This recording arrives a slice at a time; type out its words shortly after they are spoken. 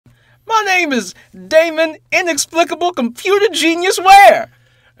My name is Damon Inexplicable Computer Genius Ware.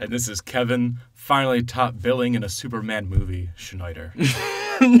 And this is Kevin, finally top billing in a Superman movie, Schneider. And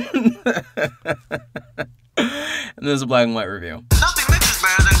this is a black and white review. Nothing mixes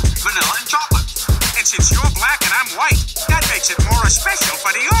better than vanilla and chocolate. And since you're black and I'm white, that makes it more special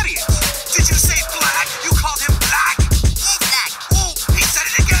for the audience. Did you say black? You called him black? He's black. Oh, he said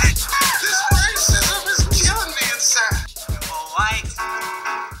it again. This racism is killing me inside. You're white.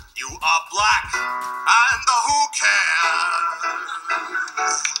 You are black. And who cares?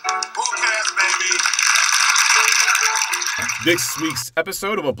 Who cares, baby? This week's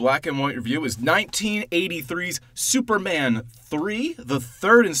episode of A Black and White Review is 1983's Superman 3, the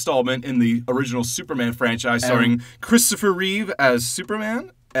third installment in the original Superman franchise, starring Christopher Reeve as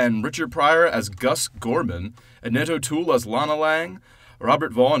Superman, and Richard Pryor as Gus Gorman, Annette O'Toole as Lana Lang,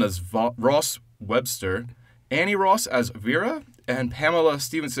 Robert Vaughn as Ross Webster, Annie Ross as Vera, and Pamela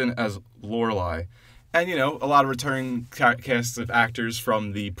Stevenson as Lorelei. And, you know, a lot of returning casts of actors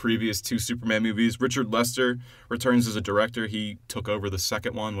from the previous two Superman movies. Richard Lester returns as a director. He took over the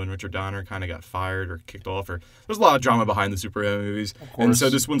second one when Richard Donner kind of got fired or kicked off. There's a lot of drama behind the Superman movies. And so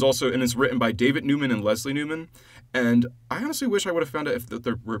this one's also, and it's written by David Newman and Leslie Newman. And I honestly wish I would have found out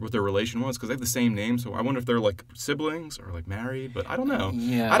what their relation was, because they have the same name. So I wonder if they're like siblings or like married, but I don't know.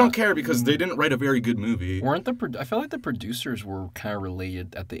 Yeah. I don't care because they didn't write a very good movie. I felt like the producers were kind of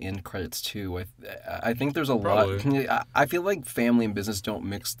related at the end credits too. I think there's a Probably. lot. I feel like family and business don't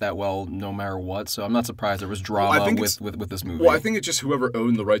mix that well, no matter what. So I'm not surprised there was drama with this movie. Well, I think it's just whoever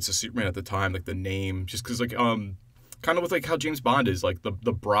owned the rights to Superman at the time, like the name, just because like kind of with like how James Bond is, like the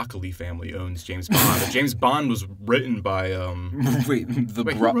Broccoli family owns James Bond. And James Bond was written by wait, who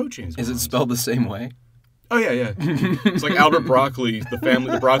wrote James Bond? Is it spelled the same way? Oh yeah. It's like Albert Broccoli.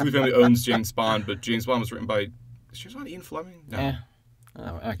 The Broccoli family owns James Bond, but James Bond was written by. Is James Bond Ian Fleming? No.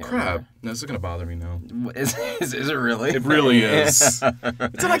 Oh, I can't Crap. remember. No, this is going to bother me now. Is it really? It really is. It's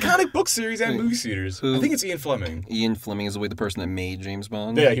an iconic book series and movie theaters. I think it's Ian Fleming. Ian Fleming is the person that made James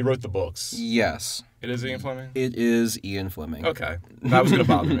Bond? Yeah, he wrote the books. Yes. It is Ian Fleming? It is Ian Fleming. Okay. That was going to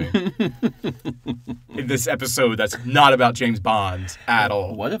bother me. In this episode, that's not about James Bond at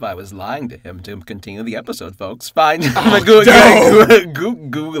all. What if I was lying to him to continue the episode, folks? Fine. Google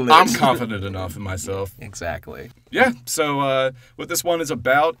it. I'm confident enough in myself. Exactly. Yeah, so what this one is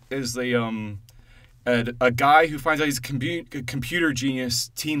about is a guy who finds out he's a computer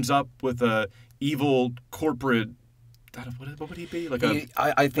genius teams up with a evil corporate. What would he be? Like rich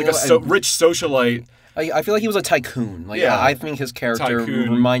socialite. I feel like he was a tycoon. I think his character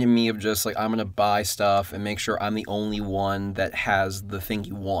reminded me of just like, I'm gonna buy stuff and make sure I'm the only one that has the thing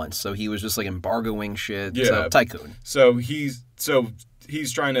he wants. So he was just like embargoing shit. Yeah, so, tycoon. So he's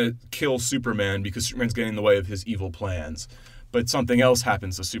trying to kill Superman because Superman's getting in the way of his evil plans. But something else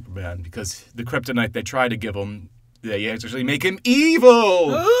happens to Superman because the kryptonite they try to give him, they actually make him evil.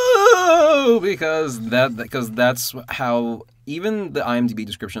 Oh, because that's how even the IMDb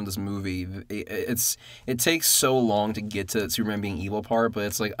description of this movie, it takes so long to get to Superman being evil part, but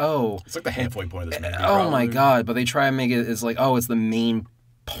it's like, it's like the halfway point of this movie. Oh my god! But they try and make it it's like, it's the main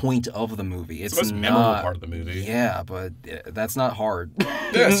point of the movie. It's the most memorable part of the movie. Yeah, but that's not hard.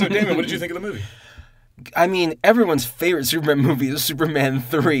 Yeah. So Damon, what did you think of the movie? I mean, everyone's favorite Superman movie is Superman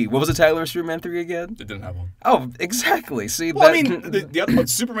 3. What was the title of Superman 3 again? It didn't have one. Oh, exactly. See, well, I mean, the other one,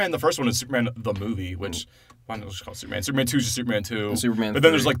 Superman, the first one is Superman the movie, which why not just call it Superman? Superman 2 is just Superman 2. Superman but 3.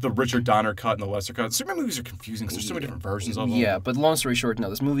 then there's like the Richard Donner cut and the Lesser cut. Superman movies are confusing because there's so many different versions of them. Yeah, but long story short, no,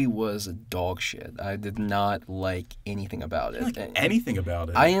 this movie was dog shit. I did not like anything about it. Anything about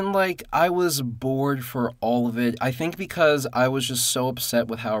it? I was bored for all of it. I think because I was just so upset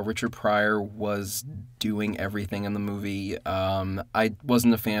with how Richard Pryor was doing everything in the movie. I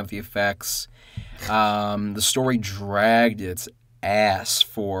wasn't a fan of the effects. The story dragged its ass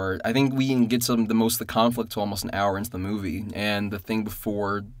for. I think we didn't get the most of the conflict to almost an hour into the movie, and the thing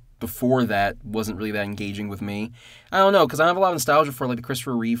before that wasn't really that engaging with me. I don't know, because I have a lot of nostalgia for like the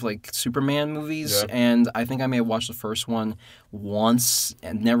Christopher Reeve like Superman movies, and I think I may have watched the first one once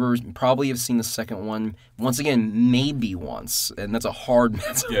and probably have seen the second one once again, maybe once, and that's a hard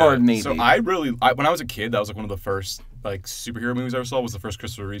maybe. So when I was a kid, that was like one of the first like superhero movies I ever saw. Was the first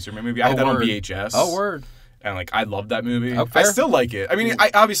Christopher Reeve Superman movie. I had that on VHS. Oh, word. And like I loved that movie. Oh, I still like it. I mean,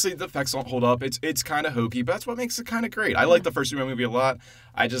 obviously the effects don't hold up. It's kind of hokey, but that's what makes it kind of great. I like the first Superman movie a lot.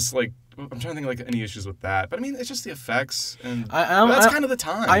 I just like I'm trying to think like any issues with that, but I mean it's just the effects, and that's kind of the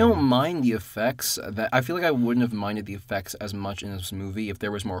time. I don't mind the effects. That I feel like I wouldn't have minded the effects as much in this movie if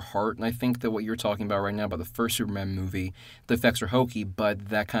there was more heart. And I think that what you're talking about right now about the first Superman movie, the effects are hokey, but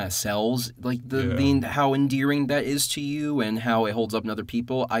that kind of sells like how endearing that is to you and how it holds up in other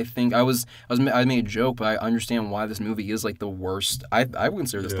people. I think I made a joke, but I understand why this movie is like the worst. I would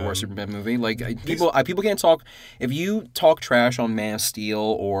consider this the worst Superman movie. Like people can't talk. If you talk trash on Man of Steel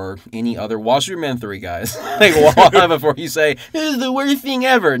or any other, watch Superman 3, guys. Like, before you say this is the worst thing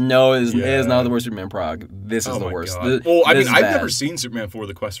ever. No, it is not the worst Superman prog. This is the worst. Well, I mean, I've never seen Superman 4: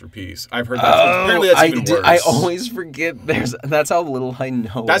 The Quest for Peace. I've heard that. Apparently, that's even worse. I always forget. That's how little I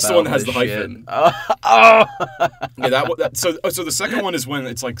know. That's the one that has the hyphen. Yeah, so the second one is when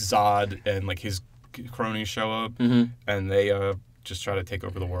it's like Zod and like his cronies show up, and they just try to take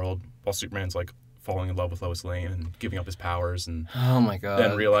over the world while Superman's like falling in love with Lois Lane and giving up his powers, and oh my god,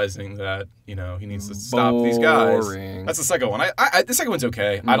 then realizing that he needs to stop these guys. That's the second one. The second one's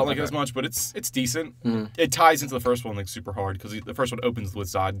okay. I don't like it as much, but it's decent. It ties into the first one like super hard because the first one opens with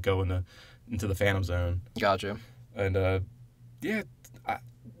Zod going into the Phantom Zone. Gotcha. And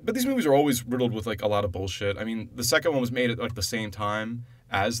but these movies are always riddled with like a lot of bullshit. I mean, the second one was made at like the same time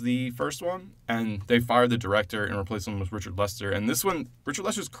as the first one, and they fired the director and replaced him with Richard Lester. And this one, Richard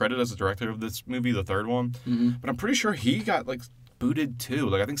Lester's credited as the director of this movie, the third one, but I'm pretty sure he got like booted too.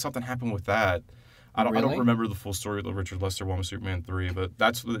 Like I think something happened with that. I don't remember the full story of the Richard Lester one with Superman 3, but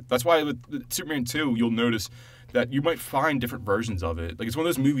that's why with Superman 2 you'll notice that you might find different versions of it. Like it's one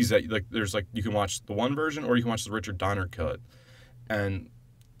of those movies that like there's like you can watch the one version or you can watch the Richard Donner cut, and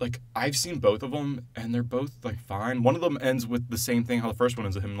like I've seen both of them, and they're both like fine. One of them ends with the same thing how the first one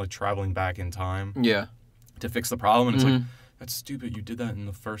ends with him like traveling back in time, to fix the problem, and it's like that's stupid. You did that in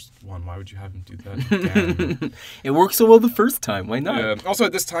the first one. Why would you have him do that again? It worked so well the first time. Why not? Yeah. Also,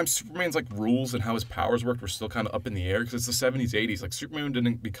 at this time, Superman's like rules and how his powers worked were still kind of up in the air because it's the 70s, 80s. Like Superman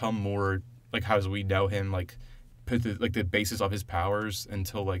didn't become more like how as we know him, like put the basis of his powers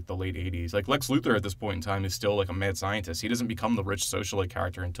until like the late 80s. Like Lex Luthor at this point in time is still like a mad scientist. He doesn't become the rich socialite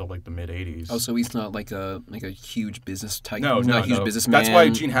character until like the mid 80s. Oh, so he's not like a huge business type. No, not a huge businessman. That's why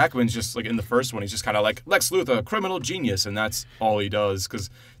Gene Hackman's just like in the first one. He's just kind of like Lex Luthor, criminal genius, and that's all he does because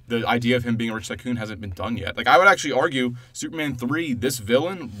the idea of him being a rich tycoon hasn't been done yet. Like I would actually argue Superman 3, this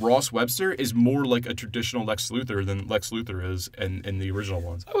villain, Ross Webster, is more like a traditional Lex Luthor than Lex Luthor is in the original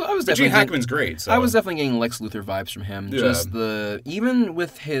ones. But Gene Hackman's great. So. I was definitely getting Lex Luthor vibes from him. Yeah. Just even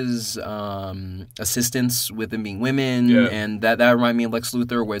with his assistants with him being women, and that reminded me of Lex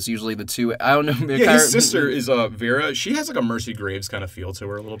Luthor, whereas usually the two, I don't know. Yeah, his sister is Vera. She has like a Mercy Graves kind of feel to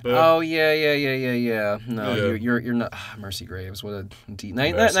her a little bit. Oh yeah. No, you're not Mercy Graves. What a deep.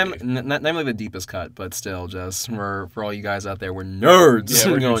 Not really the deepest cut, but still, just for all you guys out there, we're nerds.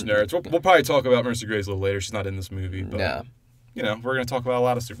 Yeah, we're nerds. We'll probably talk about Mercy Graves a little later. She's not in this movie, but we're going to talk about a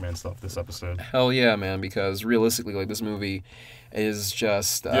lot of Superman stuff this episode. Hell yeah, man! Because realistically, like this movie is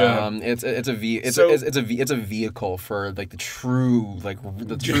just it's a vehicle for like the true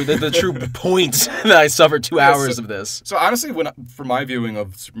point that I suffered 2 hours of this. So honestly, for my viewing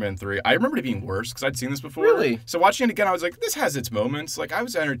of Superman 3, I remember it being worse because I'd seen this before. Really? So watching it again, I was like, this has its moments. Like I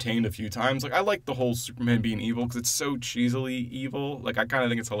was entertained a few times. Like I like the whole Superman being evil because it's so cheesily evil. Like I kind of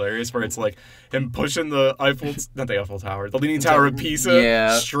think it's hilarious where it's like him pushing the Eiffel Tower, the Leaning Tower of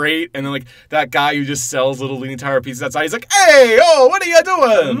Pisa straight, and then like that guy who just sells little Leaning Tower of Pisa outside. He's like, hey. Oh, what are you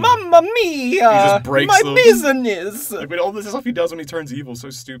doing? Mamma mia! He just breaks my business. Like all this stuff he does when he turns evil,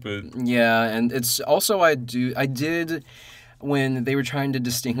 so stupid. Yeah, and it's also I did when they were trying to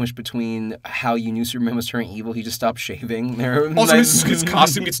distinguish between how you knew Superman was turning evil, he just stopped shaving. Also, his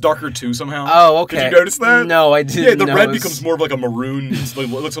costume gets darker too somehow. Oh, okay. Did you notice that? No, I didn't. Yeah, the red becomes more of like a maroon. It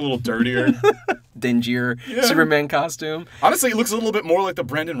looks a little dirtier. Dingier Superman costume. Honestly, it looks a little bit more like the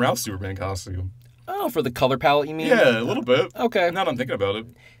Brandon Routh Superman costume. Oh, for the color palette, you mean? Yeah, a little bit. Okay. Now that I'm thinking about it.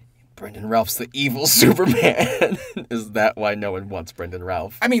 Brendan Ralph's the evil Superman. Is that why no one wants Brendan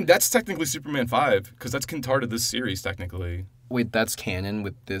Ralph? I mean, that's technically Superman 5, because that's Kintar to this series, technically. Wait, that's canon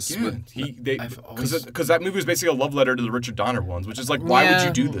with this? Yeah, because that movie was basically a love letter to the Richard Donner ones, which is like, why would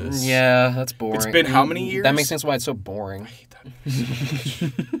you do this? Yeah, that's boring. It's been how many years? That makes sense why it's so boring. I hate that.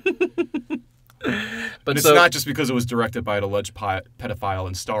 But it's not just because it was directed by an alleged pedophile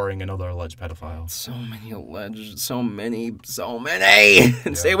and starring another alleged pedophile. So many.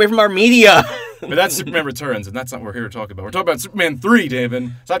 And stay away from our media. But that's Superman Returns, and that's not what we're here to talk about. We're talking about Superman 3,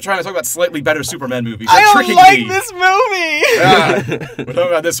 David. Stop trying to talk about slightly better Superman movies. I don't like this movie! We're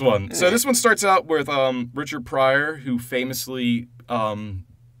talking about this one. So this one starts out with Richard Pryor, who famously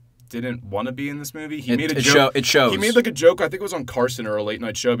didn't want to be in this movie. He made a joke. It shows. He made like a joke. I think it was on Carson or a late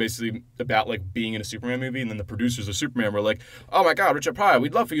night show, basically about like being in a Superman movie. And then the producers of Superman were like, "Oh my God, Richard Pryor,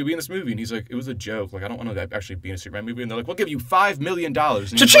 we'd love for you to be in this movie." And he's like, "It was a joke. Like I don't want to actually be in a Superman movie." And they're like, "We'll give you $5 million."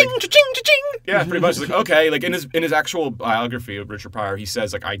 Cha-ching, cha-ching, cha-ching. Yeah, pretty much. Like okay, like in his actual biography of Richard Pryor, he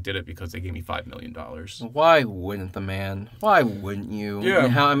says like I did it because they gave me $5 million. Why wouldn't the man? Why wouldn't you? Yeah.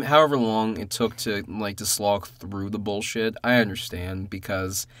 However long it took to slog through the bullshit, I understand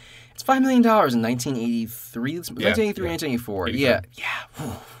because it's $5 million in 1983. 1984. Yeah.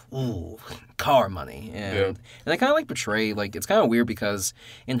 Ooh, car money. And I kind of like portray, like, it's kind of weird because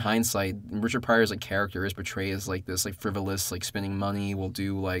in hindsight, Richard Pryor's like character is portrayed as like this like frivolous, like spending money, will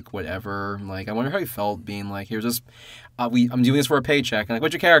do like whatever. Like, I wonder how he felt being like, here's this, I'm doing this for a paycheck. And like,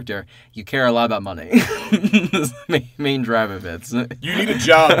 what's your character? You care a lot about money. That's the main drive of it. You need a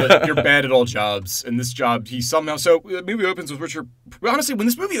job, but you're bad at all jobs. And this job, he somehow, so the movie opens with Richard, honestly, when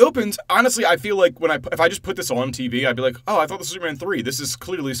this movie opens, honestly, I feel like if I just put this on TV, I'd be like, oh, I thought this was Superman 3. This is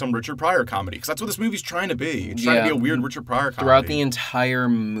clearly some Richard Pryor comedy. Because that's what this movie's trying to be. It's trying to be a weird Richard Pryor comedy. Throughout the entire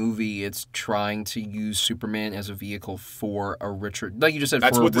movie, it's trying to use Superman as a vehicle for a Richard, like you just said,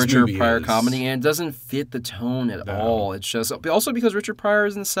 for a Richard Pryor comedy, and it doesn't fit the tone at all. It's just, also because Richard Pryor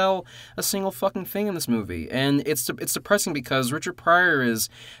doesn't sell a single fucking thing in this movie. And it's depressing because Richard Pryor is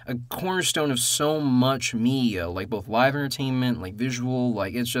a cornerstone of so much media, like both live entertainment, like visual,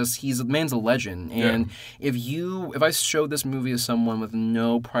 like it's just, the man's a legend. And if I showed this movie to someone with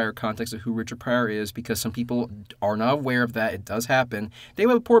no prior context of who Richard Pryor is, because some people are not aware of that, it does happen, they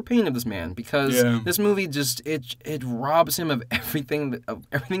would have a poor opinion of this man, because this movie just, it robs him of everything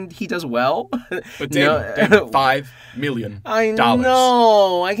he does well. But damn, $5 million. I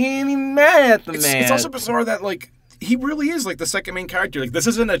know. I can't be mad at the man. It's also bizarre that, like, he really is, like, the second main character. Like, this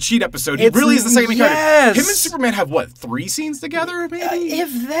isn't a cheat episode. He really is the second main character. Him and Superman have, what, 3 scenes together, maybe?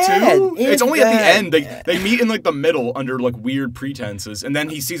 If that. 2? It's only at the end. They meet in, like, the middle under, like, weird pretenses, and then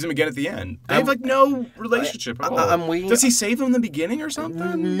he sees him again at the end. They have, like, no relationship at all. I'm waiting. Does he save him in the beginning or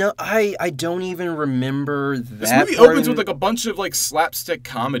something? No, I don't even remember that. This movie opens with, like, a bunch of, like, slapstick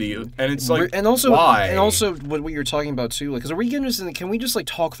comedy, and it's, like, why? And also, what you're talking about, too, like, because are we getting this, can we just, like,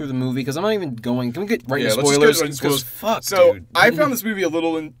 talk through the movie? Because I'm not even going, can we get right into spoilers? Fuck, so dude. I found this movie a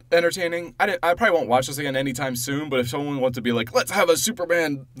little entertaining. I probably won't watch this again anytime soon. But if someone wants to be like, let's have a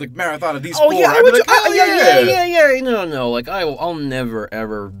Superman like marathon of these 4, I'd be like, no. Like I'll never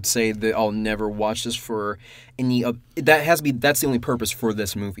ever say that I'll never watch this for any. That's the only purpose for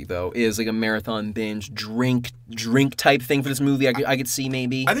this movie though, is like a marathon binge drink type thing for this movie. I could see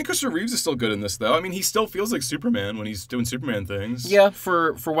maybe. I think Christopher Reeves is still good in this though. I mean, he still feels like Superman when he's doing Superman things. Yeah,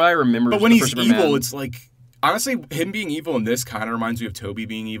 for what I remember. But when he's evil, it's like. Honestly, him being evil in this kind of reminds me of Toby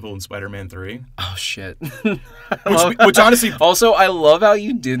being evil in Spider-Man 3. Oh, shit. which honestly... Also, I love how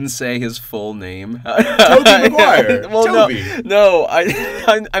you didn't say his full name. Toby Maguire. Well, Toby. No,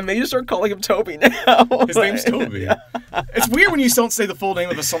 I may just start calling him Toby now. His name's Toby. It's weird when you don't say the full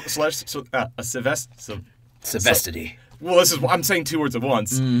name of a Sylvester. Well, this is I'm saying 2 words at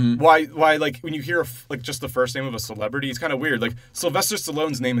once. Why? Like when you hear like just the first name of a celebrity, it's kind of weird. Like Sylvester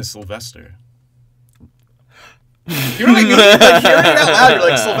Stallone's name is Sylvester. You know what I mean? Like, hearing it out loud, you're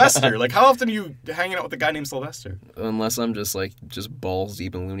like, Sylvester. Like, how often are you hanging out with a guy named Sylvester? Unless I'm just balls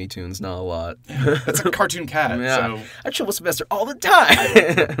deep in Looney Tunes, not a lot. It's a cartoon cat, so... I chill with Sylvester all the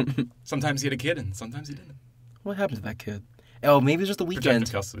time! Sometimes he had a kid, and sometimes he didn't. What happened to that kid? Oh, maybe it was just the weekend.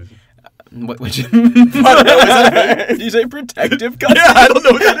 Protective custody. Did you say protective custody? Yeah, I don't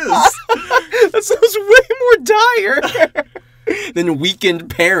know what that is. That sounds way more dire. Than weekend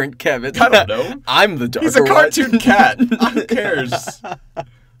parent, Kevin. I don't know. I'm the darker He's a cartoon cat. Who cares?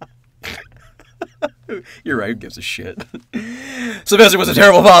 You're right. Who gives a shit? Sylvester was a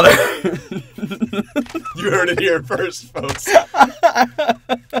terrible father. You heard it here first, folks.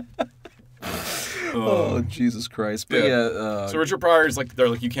 Oh, Jesus Christ. But so Richard Pryor is like, they're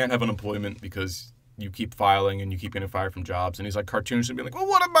like, you can't have unemployment because you keep filing and you keep getting fired from jobs. And he's like, cartoons should be like, well,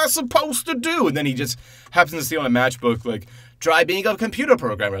 what am I supposed to do? And then he just happens to see on a matchbook, like, try being a computer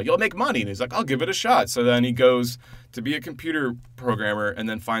programmer. Like, you'll make money. And he's like, I'll give it a shot. So then he goes to be a computer programmer and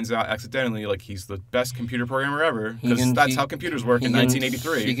then finds out accidentally, like, he's the best computer programmer ever. Because that's how computers work in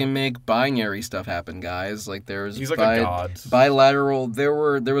 1983. He can make binary stuff happen, guys. Like, he's like a god. Bilateral. There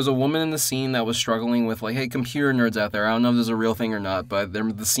was a woman in the scene that was struggling with, like, hey, computer nerds out there. I don't know if this is a real thing or not, but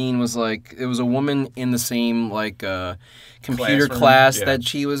the scene was like, it was a woman in the same, like, computer class that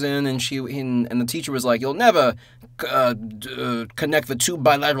she was in, and the teacher was like, you'll never connect the two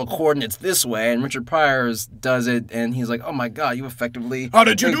bilateral coordinates this way, and Richard Pryor does it, and he's like, oh my god, you effectively... How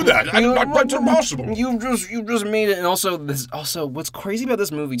did you do that? That's impossible. You just made it. And also, what's crazy about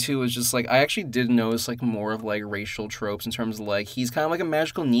this movie, too, is just, like, I actually did notice, like, more of, like, racial tropes in terms of, like, he's kind of like a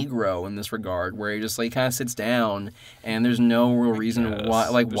magical Negro in this regard, where he just, like, kind of sits down, and there's no real reason why,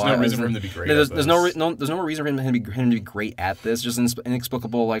 like, there's no reason for him to be great at this. There's no reason for him to be great at this, just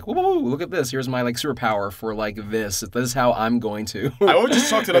inexplicable, like, whoa, look at this, here's my, like, superpower for, like, this is how I'm going to. I would just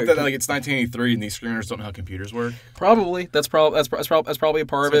chalk it up that, like, it's 1983 and these screeners don't know how computers work. Probably. That's probably a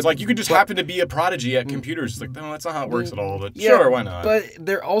part of it. It's like you could just happen to be a prodigy at computers. It's like, no, that's not how it works at all, but sure, why not? But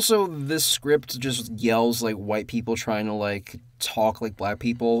there also, this script just yells, like, white people trying to, like, talk like black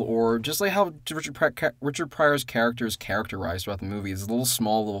people, or just like how Richard Pryor's character is characterized throughout the movie. It's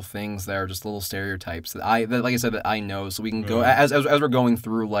little things that are just little stereotypes that like I said, that I know. So we can go as we're going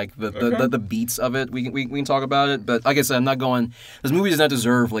through like the beats of it. We can talk about it. But like I said, I'm not going. This movie does not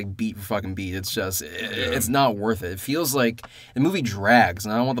deserve like beat for fucking beat. It's just it's not worth it. It feels like the movie drags,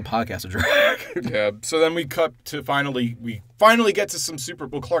 and I don't want the podcast to drag. Yeah. So then we cut to finally get to some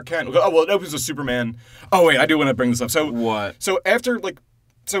Clark Kent. Oh well, it opens with Superman. Oh wait, I do want to bring this up. So what? So after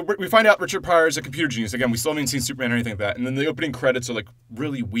we find out Richard Pryor is a computer genius. Again, we still haven't seen Superman or anything like that. And then the opening credits are like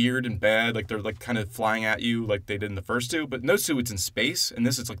really weird and bad. Like they're like kind of flying at you like they did in the first two. But in those two, it's in space, and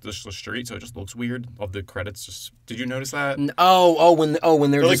this it's like the street, so it just looks weird. Of the credits, just did you notice that?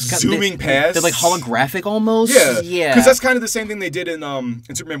 When they're like zooming past, they're like holographic almost. Yeah. Because that's kind of the same thing they did in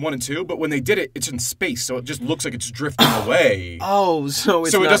Superman 1 and 2. But when they did it, it's in space, so it just looks like it's drifting away. Oh, so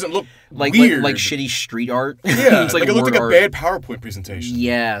it doesn't look like weird. like shitty street art. Yeah, it's like it looked like a bad PowerPoint presentation.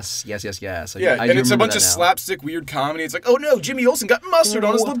 Yes. Yeah, and it's a bunch of slapstick, weird comedy. It's like, oh no, Jimmy Olsen got mustard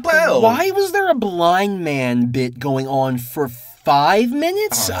on his lapel. Why was there a blind man bit going on for 5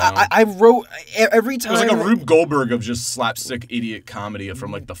 minutes? I wrote every time. It was like a Rube Goldberg of just slapstick idiot comedy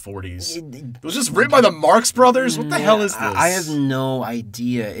from like the 40s. It was just written by the Marx Brothers? What the hell is this? I have no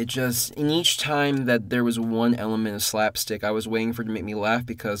idea. It just, in each time that there was one element of slapstick, I was waiting for it to make me laugh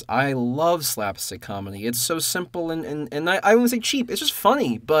because I love slapstick comedy. It's so simple and I wouldn't say cheap. It's just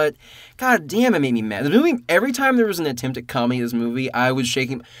funny, but god damn, it made me mad. The movie, every time there was an attempt at comedy in this movie, I was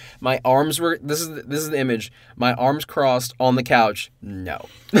shaking. My arms were, this is the image, my arms crossed on the couch. No.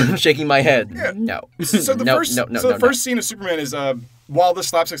 Shaking my head. Yeah. No. So the first scene of Superman is while the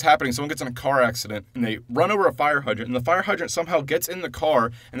slapstick's happening, someone gets in a car accident and they run over a fire hydrant, and the fire hydrant somehow gets in the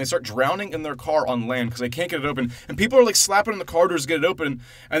car and they start drowning in their car on land because they can't get it open. And people are like slapping on the car doors to get it open.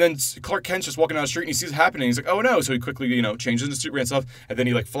 And then Clark Kent's just walking down the street and he sees it happening. He's like, oh no. So he quickly, changes into Superman stuff, and then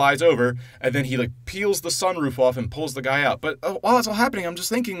he like flies over and then he like peels the sunroof off and pulls the guy out. But while that's all happening, I'm just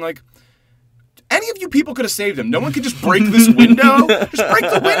thinking like, any of you people could have saved him. No one could just break this window. Just break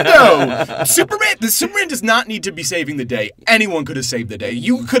the window. Superman does not need to be saving the day. Anyone could have saved the day.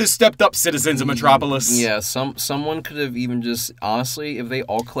 You could have stepped up, citizens of Metropolis. Yeah, someone could have even just, honestly, if they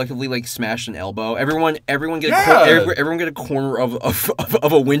all collectively like smashed an elbow, everyone get a corner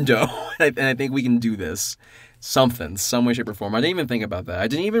of a window, and I think we can do this. Some way, shape, or form. I didn't even think about that. I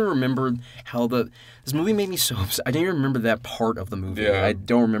didn't even remember how this movie made me so upset. I didn't even remember that part of the movie. Yeah. I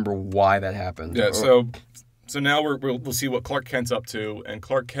don't remember why that happened. Yeah, so now we'll see what Clark Kent's up to, and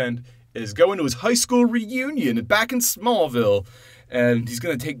Clark Kent is going to his high school reunion back in Smallville, and he's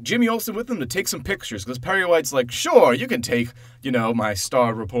going to take Jimmy Olsen with him to take some pictures, because Perry White's like, sure, you can take, my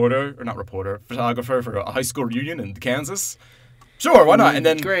star photographer for a high school reunion in Kansas. Sure, why not? And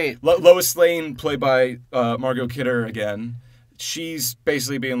then great. Lois Lane, played by Margot Kidder again, she's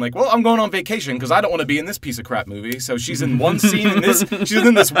basically being like, well, I'm going on vacation because I don't want to be in this piece of crap movie. So she's in one scene in this,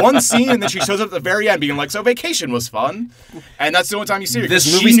 one scene, and then she shows up at the very end being like, so vacation was fun. And that's the only time you see her, because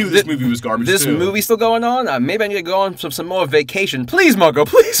she knew this movie was garbage This movie's still going on? Maybe I need to go on some more vacation. Please, Margot,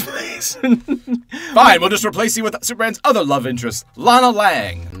 please. Fine, we'll just replace you with Superman's other love interest, Lana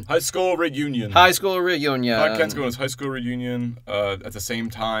Lang. High school reunion. Clark Kent's going to his high school reunion at the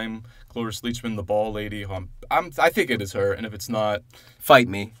same time. Cloris Leachman, the ball lady. I think it is her, and if it's not, fight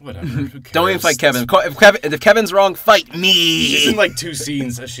me. Whatever. Who cares? Don't even fight Kevin. If Kevin's wrong, fight me. She's in like 2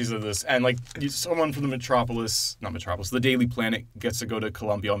 scenes as she's in this, and like someone from the the Daily Planet gets to go to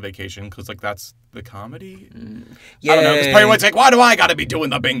Columbia on vacation because like that's the comedy. Yeah. I don't know. Because Perry White's like, why do I got to be doing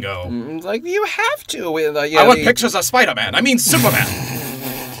the bingo? Like you have to. I want pictures of Spider-Man. I mean Superman.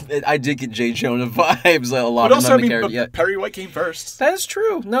 I did get J. Jonah vibes a lot. But also, But Perry White came first. That is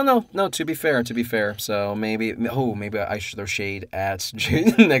true. No. To be fair. So maybe I should throw shade at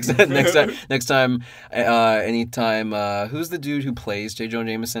next time. Anytime. Who's the dude who plays J.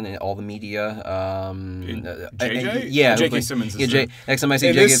 Jonah Jameson in all the media? JJ? Yeah, J.K. Simmons. Yeah, next time I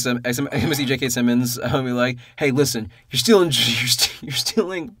see J.K. Simmons, I'll be like, hey, listen, you're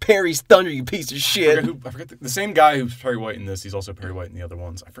stealing Perry's thunder, you piece of shit. I forget the same guy who's Perry White in this. He's also Perry White in the other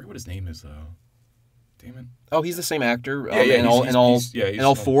ones. I forget what his name is though. Damn it. Oh, he's the same actor. In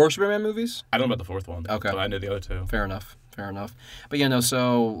all 4 Superman movies. I don't know about the 4th one. Okay, but I know the other 2. Fair enough. But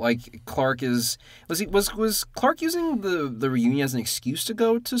so like Clark was Clark using the reunion as an excuse to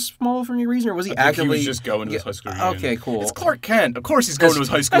go to Smallville for any reason, or was he actively? He was just going to his high school reunion. Okay, cool. It's Clark Kent. Of course, he's going to his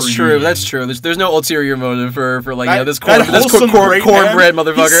high school reunion. That's true. There's no ulterior motive for this cornbread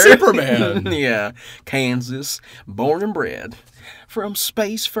motherfucker. He's Superman. Yeah, Kansas, born and bred. From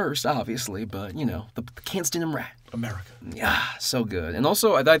space first, obviously, but the can't stand him right. America. Yeah, so good. And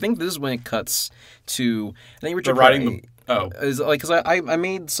also, I think this is when it cuts to Richard Pryor. Is like, because I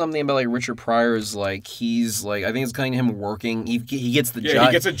made something about like Richard Pryor is like he's like, I think it's kind of him working. He gets the job. Yeah,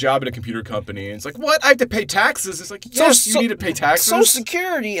 he gets a job at a computer company, and it's like, what? I have to pay taxes. It's like, yes, you need to pay taxes. Social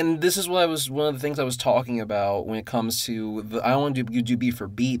Security, and this is one of the things I was talking about when it comes to I don't want to do beat for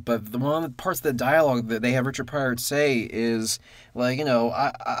beat, but one of the parts of the dialogue that they have Richard Pryor say is like,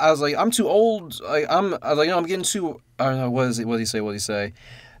 I was like, I'm too old. I'm getting too. I don't know. What did he say?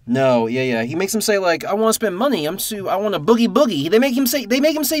 No, yeah. He makes him say like, "I want to spend money. I want a boogie boogie." They make him say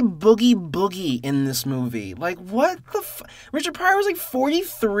boogie boogie in this movie. Like, what the? Richard Pryor was like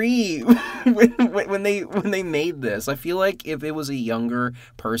 43 when they made this. I feel like if it was a younger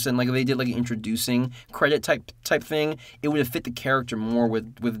person, like if they did like an introducing credit type thing, it would have fit the character more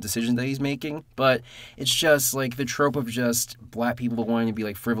with the decisions that he's making. But it's just like the trope of just black people wanting to be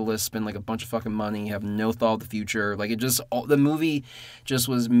like frivolous, spend like a bunch of fucking money, have no thought of the future. Like the movie just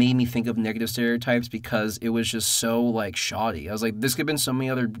made me think of negative stereotypes because it was just so like shoddy. I was like, this could have been so many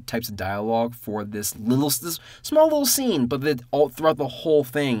other types of dialogue for this small little scene, but then all throughout the whole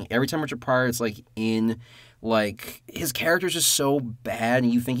thing, every time Richard Pryor is like in, like his character's just so bad,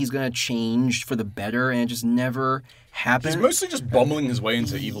 and you think he's gonna change for the better, and it just never happens. He's mostly just bumbling his way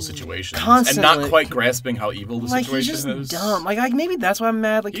into evil situations constantly, and not quite grasping how evil the situation is. He's just dumb. Like maybe that's why I'm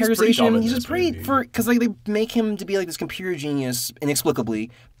mad. Like characterization, he's just because like they make him to be like this computer genius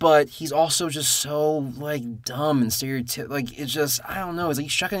inexplicably, but he's also just so like dumb and stereotypical. Like it's just, I don't know. It's like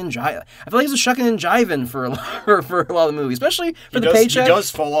he's shucking and jiving. I feel like he's shucking and jiving for a lot of the movie, especially for the paycheck. He does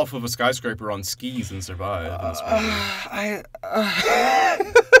fall off of a skyscraper on skis and survive.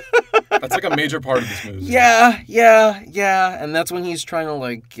 That's like a major part of this movie. Yeah, and that's when he's trying to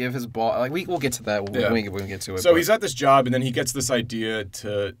like give his boss. Like we'll get to that when we get to it. So he's at this job, and then he gets this idea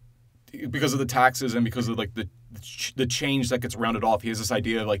because of the taxes and because of like the change that gets rounded off. He has this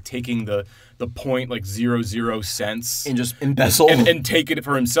idea of like taking the point like 00 cents and just embezzle and take it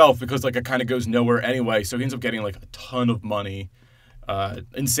for himself, because like it kind of goes nowhere anyway. So he ends up getting like a ton of money.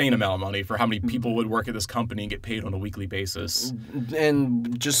 Insane amount of money for how many people would work at this company and get paid on a weekly basis,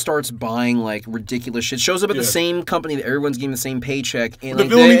 and just starts buying like ridiculous shit. Shows up at the same company that everyone's getting the same paycheck. And the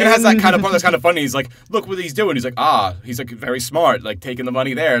villain even has that kind of part that's kind of funny. He's like, look what he's doing. He's like, he's like very smart, like taking the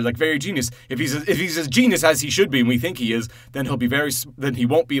money there, like very genius. If he's as genius as he should be, and we think he is, then he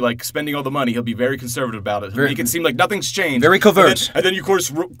won't be like spending all the money. He'll be very conservative about it. He'll make it seem like nothing's changed. Very covert. And then you of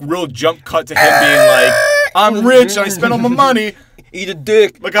course real jump cut to him being like, I'm rich and I spent all my money. Eat a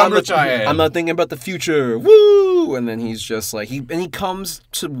dick. Look how rich I am. I'm not thinking about the future. Woo! And then he's just like, he comes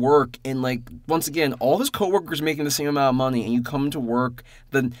to work, and like once again, all his coworkers making the same amount of money, and you come to work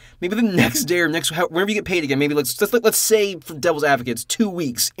maybe the next day or whenever you get paid again. Maybe let's say for devil's advocates, 2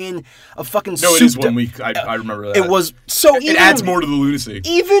 weeks in a fucking. No, it is 1 week. I remember that. It was so. It adds more to the lunacy.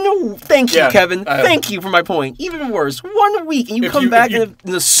 Thank you, Kevin. Thank you for my point. Even worse, 1 week, and you come back in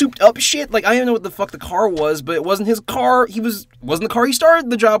the souped up shit. Like I don't know what the fuck the car was, but it wasn't his car. Wasn't the car he started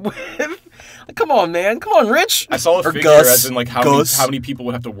the job with. Like, come on, man. Come on, Rich. I saw a figure as in like how many people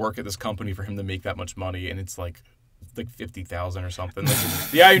would have to work at this company for him to make that much money, and it's like 50,000 or something.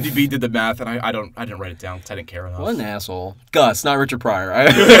 Like, the IMDb did the math, and I didn't write it down because I didn't care enough. What an asshole, Gus, not Richard Pryor.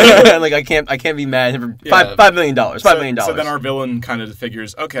 I can't be mad at him for $5 million. $5 million. So then our villain kind of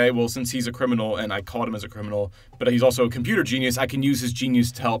figures, okay, well since he's a criminal and I caught him as a criminal, but he's also a computer genius, I can use his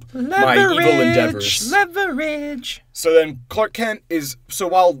genius to help my evil endeavors. Leverage. So then Clark Kent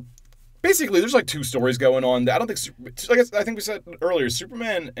while basically there's like 2 stories going on. I think we said earlier,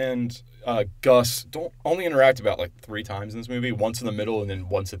 Superman and Gus don't only interact about like 3 times in this movie, once in the middle and then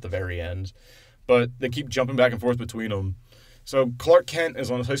once at the very end. But they keep jumping back and forth between them. So Clark Kent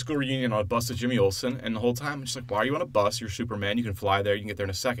is on his high school reunion on a bus with Jimmy Olsen, and the whole time I'm just like, why are you on a bus? You're Superman. You can fly there. You can get there in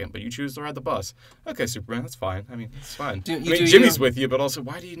a second, but you choose to ride the bus. Okay, Superman, that's fine. I mean, it's fine. Jimmy's with you, but also,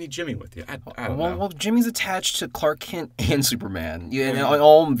 why do you need Jimmy with you? I don't know. Well, Jimmy's attached to Clark Kent and Superman. Yeah, in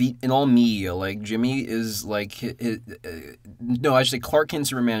all media, like Jimmy is like, no, actually, Clark Kent and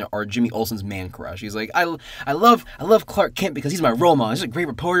Superman are Jimmy Olsen's man crush. He's like, I love Clark Kent because he's my role model. He's a great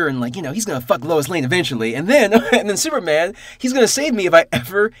reporter, and like, he's gonna fuck Lois Lane eventually, and then Superman, he's gonna save me if I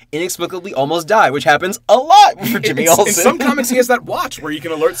ever inexplicably almost die, which happens a lot for Jimmy Olsen. In some comics, he has that watch where you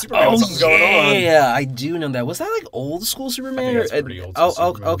can alert Superman when something's going on. Yeah, I do know that. Was that like old school Superman? I think that's pretty old school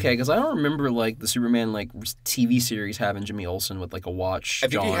Superman. Okay, because I don't remember like the Superman like TV series having Jimmy Olsen with like a watch. I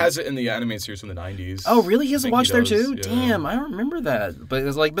think he has it in the animated series from the 90s. Oh, really? He has a watch there too? Yeah. Damn, I don't remember that. But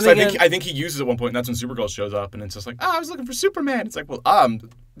it's like, I think he uses it at one point, and that's when Supergirl shows up, and it's just like, I was looking for Superman. It's like, well, I'm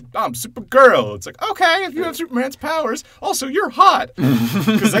Supergirl. It's like, okay, if you have Superman's powers, also you're hot.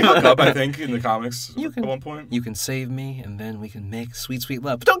 Because they hook up, I think, in the comics at one point. You can save me, and then we can make sweet, sweet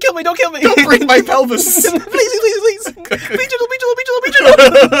love. But don't kill me! Don't kill me! Don't break my pelvis! please! Be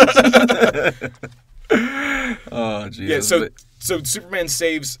gentle! Oh, Jesus. Yeah, so Superman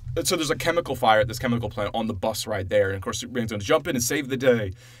saves... So there's a chemical fire at this chemical plant on the bus ride there, and of course Superman's going to jump in and save the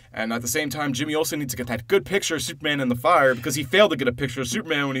day. And at the same time, Jimmy Olsen needs to get that good picture of Superman in the fire because he failed to get a picture of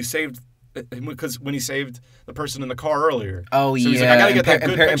Superman when he saved the person in the car earlier. Oh, so he's like, I gotta get that good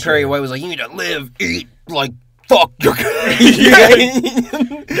picture. And Perry White was like, you need to live, eat, like, fuck your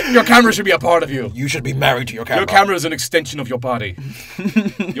Your camera should be a part of you. You should be married to your camera. Your camera is an extension of your body.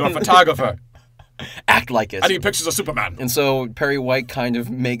 You're a photographer. Act like it. I need pictures of Superman. And so Perry White kind of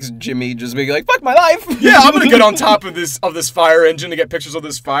makes Jimmy just be like, fuck my life. Yeah, I'm gonna get on top of this fire engine to get pictures of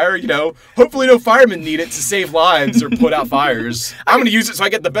this fire, Hopefully no firemen need it to save lives or put out fires. I'm gonna use it so I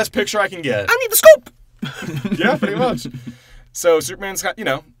get the best picture I can get. I need the scope. Yeah, pretty much. So Superman's got,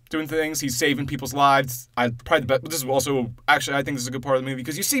 doing things. He's saving people's lives. This is also, actually, I think this is a good part of the movie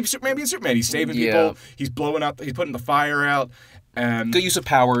because you see Superman being Superman. He's saving people. He's blowing out, he's putting the fire out. Good use of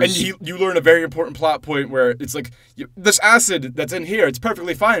powers. And you learn a very important plot point where it's like, this acid that's in here, it's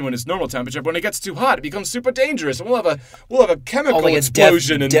perfectly fine when it's normal temperature, but when it gets too hot, it becomes super dangerous, and we'll have a chemical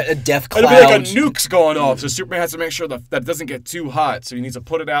explosion. A death cloud. It'll be like a nuke's going off, so Superman has to make sure that it doesn't get too hot, so he needs to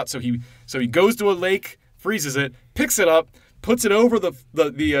put it out, so he goes to a lake, freezes it, picks it up, puts it over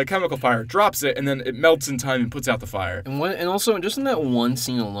the chemical fire, drops it, and then it melts in time and puts out the fire. And also, just in that one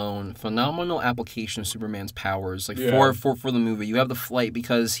scene alone, phenomenal application of Superman's powers. Like for the movie, you have the flight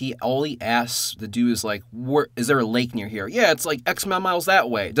because all he asks the dude is like, is there a lake near here? Yeah, it's like X amount of miles that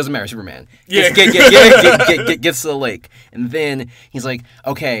way. It doesn't matter, Superman. Gets to the lake, and then he's like,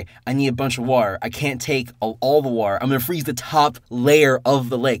 okay, I need a bunch of water. I can't take all the water. I'm gonna freeze the top layer of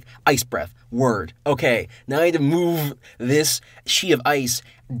the lake. Ice breath. Word. Okay, now I need to move this sheet of ice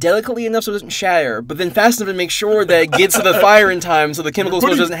delicately enough so it doesn't shatter, but then fast enough to make sure that it gets to the fire in time so the chemical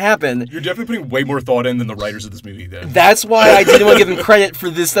explosion doesn't happen. You're definitely putting way more thought in than the writers of this movie did. That's why I didn't want to give him credit for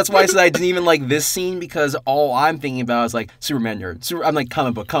this. That's why I said I didn't even like this scene, because all I'm thinking about is like Superman nerd. I'm like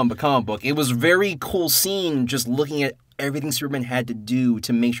comic book. It was a very cool scene just looking at everything Superman had to do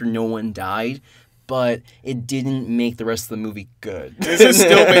to make sure no one died. But it didn't make the rest of the movie good. This is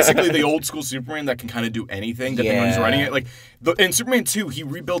still basically the old school Superman that can kind of do anything, depending on who's writing it. Like in Superman 2, he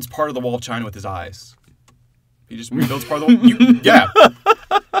rebuilds part of the Wall of China with his eyes. He just rebuilds part of the wall. Yeah.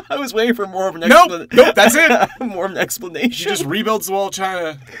 I was waiting for more of an explanation. Nope, that's it. More of an explanation. He just rebuilds the Wall of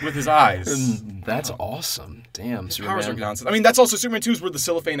China with his eyes. And that's awesome. Damn, his Superman. powers are nonsense. I mean, that's also Superman 2 is where the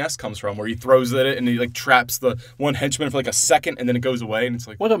cellophane S comes from, where he throws at it and he like traps the one henchman for like a second and then it goes away and it's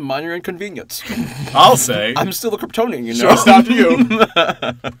like, what a minor inconvenience. I'll say. I'm still a Kryptonian, Sure, stop you.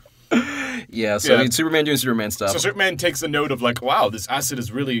 Yeah, so Superman doing Superman stuff. So Superman takes a note of like, wow, this acid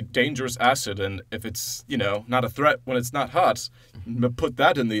is really dangerous acid, and if it's, not a threat when it's not hot, put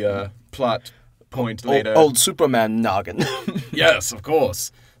that in the plot point later. Old Superman noggin. Yes, of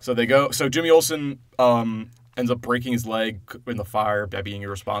course. So Jimmy Olsen ends up breaking his leg in the fire by being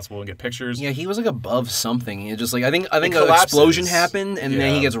irresponsible and get pictures. Yeah, he was like above something. He just like I think an explosion happened and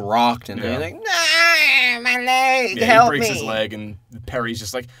then he gets rocked and then he's like, nah, my leg, help me. He breaks his leg and Perry's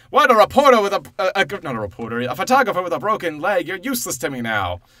just like, what, a reporter with a photographer with a broken leg? You're useless to me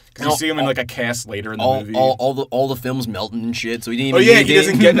now. Because you see him in like a cast later in the movie. All the films melting and shit, so he didn't even he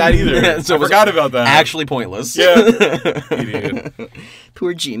doesn't get that either. So I forgot about that. Actually pointless. Yeah. Idiot.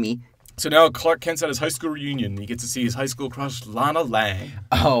 Poor Jimmy. So now Clark Kent's at his high school reunion. He gets to see his high school crush, Lana Lang.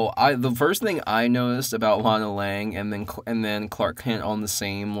 Oh, the first thing I noticed about Lana Lang and then Clark Kent on the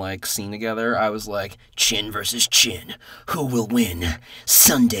same like scene together, I was like, chin versus chin, who will win?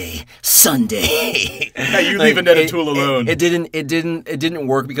 Sunday. Hey, you leave Annette O'Toole alone. It didn't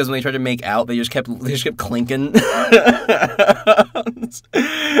work because when they tried to make out, they just kept clinking.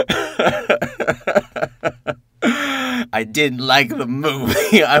 I didn't like the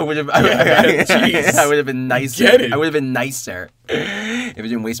movie. I would have been nicer. I would have been nicer if it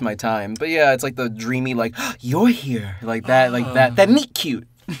didn't waste my time. But yeah, it's like the dreamy, like, you're here, like that meet cute.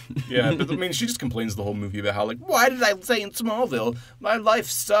 Yeah, but I mean, she just complains the whole movie about how, like, why did I stay in Smallville? My life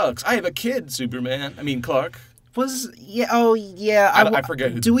sucks. I have a kid, Superman. I mean, Clark. I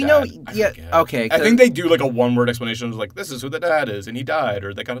forget who do we know? Yeah, okay. I think they do like a one-word explanation of like, this is who the dad is, and he died,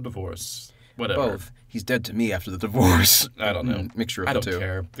 or they got a divorce. Whatever. Both. He's dead to me after the divorce. I don't know. Mixture of the two. I don't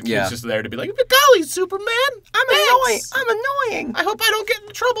care. The kid's just there to be like, golly, Superman, I'm annoying. I hope I don't get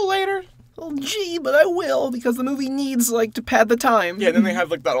in trouble later. Well, gee, but I will, because the movie needs, like, to pad the time. Yeah, and then they have,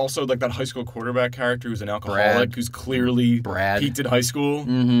 like, that high school quarterback character who's an alcoholic, who's clearly peaked in high school.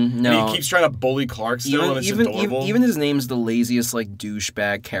 Mm-hmm. No. And he keeps trying to bully Clark still, and it's adorable. Even his name's the laziest, like,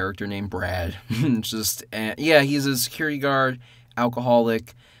 douchebag character named Brad. He's a security guard,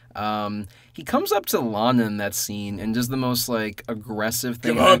 alcoholic. He comes up to Lana in that scene and does the most, like, aggressive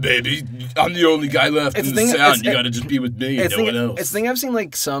thing. Come on, baby. I'm the only guy left in the sound. You gotta just be with me and no one else. It's the thing I've seen,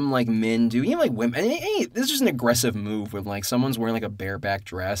 like, some, like, men do. You know, like, women. This is just an aggressive move when, like, someone's wearing, like, a bareback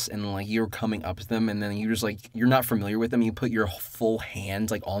dress and, like, you're coming up to them and then you just, like, you're not familiar with them. You put your full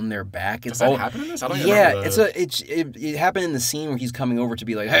hand, like, on their back. Does that happen in this? I don't even remember that. It happened in the scene where he's coming over to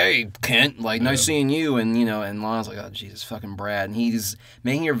be like, hey, Kent, like, nice seeing you. And, you know, and Lana's like, oh, Jesus, fucking Brad. And he's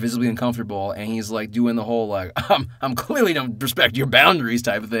making her visibly uncomfortable. And he's like doing the whole like I'm clearly don't respect your boundaries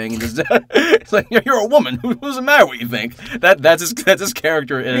type of thing. And just, it's like you're a woman. Who's the matter? What you think? That's his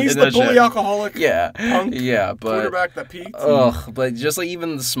character. He's the bully alcoholic. Yeah, punk yeah, but quarterback that peaked. But just like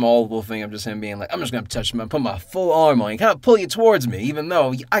even the small little thing of just him being like, I'm just gonna touch him, put my full arm on you, kind of pull you towards me, even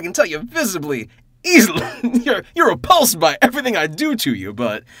though I can tell you visibly. Easily, you're repulsed by everything I do to you,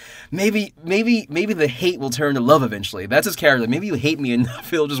 but maybe the hate will turn to love eventually. That's his character. Maybe you hate me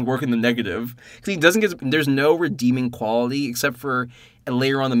enough, it'll just work in the negative. Because he doesn't get. There's no redeeming quality except for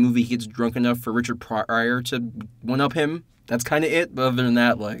later on in the movie he gets drunk enough for Richard Pryor to one up him. That's kind of it. But other than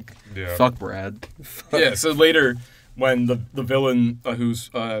that, like, fuck Brad. Yeah. So later, when the villain who's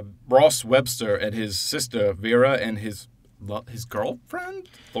Ross Webster and his sister Vera and his girlfriend,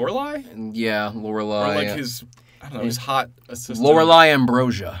 Lorelai? Yeah, Lorelai. Or like his hot assistant. Lorelai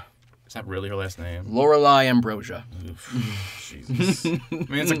Ambrosia. Is that really her last name? Lorelai Ambrosia. Jesus. I mean,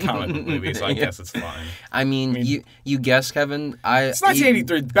 it's a comic book movie, so I guess it's fine. I mean, you guess, Kevin. It's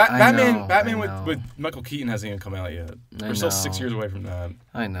 1983. Batman with Michael Keaton hasn't even come out yet. We're still 6 years away from that.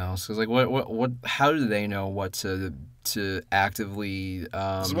 I know. So it's like, what? How do they know what to actively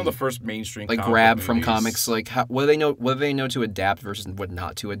this is one of the first mainstream like grab from comics? Like, what do they know? What do they know to adapt versus what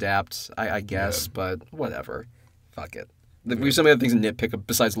not to adapt? I guess, but whatever. Fuck it. We have so many other things to nitpick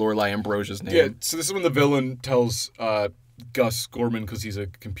besides Lorelai Ambrosia's name. Yeah. So this is when the villain tells Gus Gorman, because he's a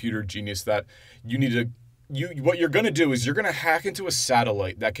computer genius, that what you're gonna do is you're gonna hack into a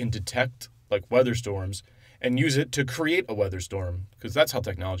satellite that can detect like weather storms and use it to create a weather storm, because that's how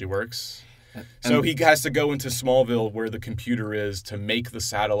technology works. So he has to go into Smallville where the computer is to make the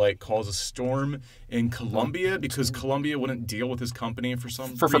satellite cause a storm in Columbia, because Columbia wouldn't deal with his company for some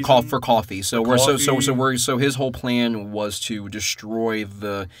reason. For coffee. So his whole plan was to destroy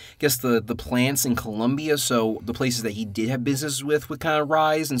the plants in Columbia, so the places that he did have business with would kind of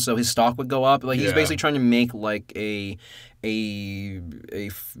rise, and so his stock would go up. Like he's basically trying to make like what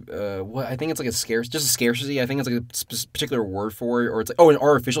I think it's like just a scarcity. I think it's like a particular word for it, or it's like an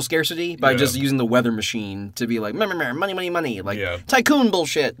artificial scarcity by just using the weather machine to be like money, like tycoon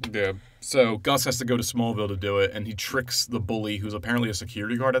bullshit. Yeah. So Gus has to go to Smallville to do it, and he tricks the bully, who's apparently a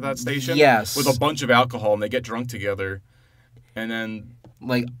security guard at that station, with a bunch of alcohol, and they get drunk together, and then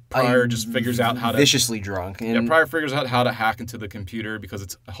like Pryor just figures out how to viciously drunk. And Pryor figures out how to hack into the computer because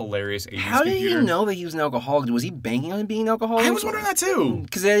it's a hilarious 80s How did he know that he was an alcoholic? Was he banking on being an alcoholic? I was wondering that too.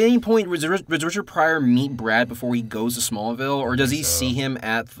 Because at any point, does Richard Pryor meet Brad before he goes to Smallville, or does he see him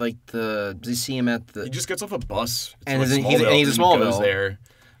at He just gets off a bus and he's a Smallville. Goes there.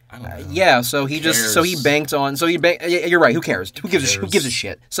 I don't know. Yeah, so he banked on. You're right. Who cares? Who gives a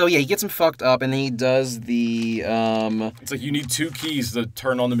shit? So yeah, he gets him fucked up, and then he does the. It's like you need two keys to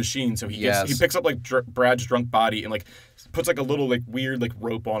turn on the machine. So he picks up like Brad's drunk body and like puts like a little like weird like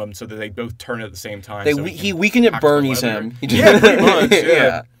rope on him so that they both turn at the same time. He weakened it, Bernie's him. Yeah, pretty much.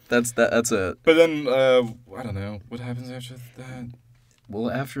 Yeah. That's it. But then, I don't know. What happens after that? Well,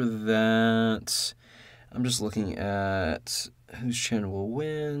 after that, I'm just looking at whose channel will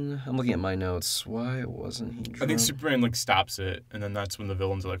win. I'm looking at my notes. Why wasn't he drunk? I think Superman, like, stops it, and then that's when the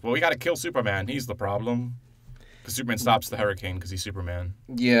villains are like, well, we gotta kill Superman. He's the problem. Because Superman stops the hurricane because he's Superman.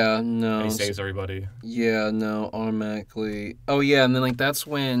 Yeah, no. And he saves everybody. Yeah, no, automatically. Oh, yeah, and then, like, that's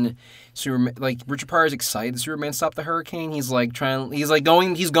when Superman, like, Richard Pryor's excited that Superman stopped the hurricane. He's, like, going to his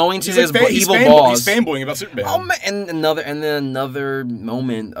evil boss. He's fanboying about Superman. Oh, man, and then another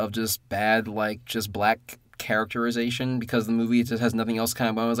moment of just bad, like, just black characterization, because the movie just has nothing else kind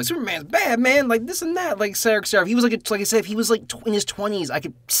of going. I was like, Superman's bad, man, like, this and that, like, Sarah. If he was, like I said, if he was, like, in his 20s,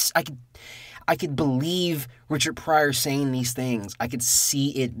 I could believe Richard Pryor saying these things. I could see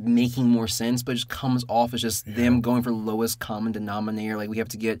it making more sense, but it just comes off as just them going for lowest common denominator. Like, we have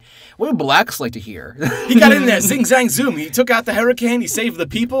to get... What do blacks like to hear? He got in there, zing, zang, zoom. He took out the hurricane, he saved the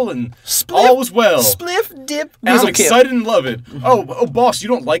people, and all was well. Spliff, dip, and I'm excited and love it. Oh, boss, you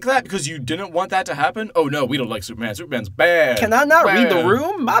don't like that because you didn't want that to happen? Oh, no, we don't like Superman. Superman's bad. Can I not read the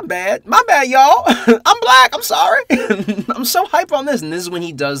room? My bad. My bad, y'all. I'm black. I'm sorry. I'm so hype on this. And this is when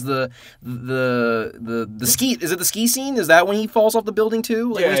he does the ski. Is it the ski scene? Is that when he falls off the building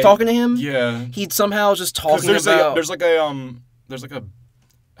too? Like when he's talking to him? Yeah. He somehow just talking there's about. There's like a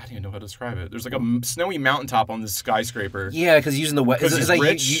I don't even know how to describe it. There's like a snowy mountaintop on this skyscraper. Yeah, because using the weather. It's like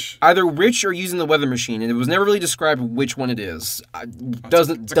rich. Either rich or using the weather machine, and it was never really described which one it is.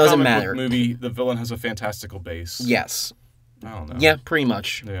 Doesn't matter. Movie. The villain has a fantastical base. Yes. I don't know. Yeah, pretty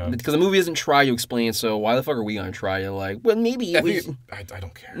much. Yeah. Because the movie doesn't try to explain it, so why the fuck are we gonna try to, like, well, maybe... I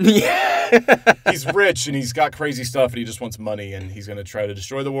don't care. Yeah. He's rich, and he's got crazy stuff, and he just wants money, and he's gonna try to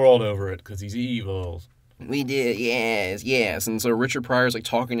destroy the world over it, because he's evil. We did, yes. And so Richard Pryor's, like,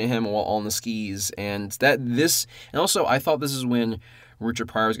 talking to him while on the skis, and also, I thought this is when Richard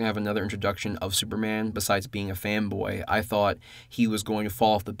Pryor was going to have another introduction of Superman besides being a fanboy. I thought he was going to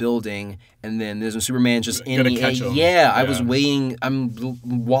fall off the building, and then there's when Superman's just in the air. Yeah, I was waiting. I'm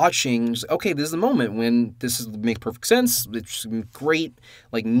watching. Just, okay, this is the moment when this makes perfect sense. It's great,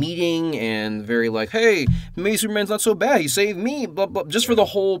 like, meeting and very like, hey, maybe Superman's not so bad. He saved me, blah, blah, just for the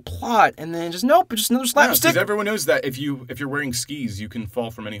whole plot. And then just, nope, just another slapstick. Because everyone knows that if you're wearing skis, you can fall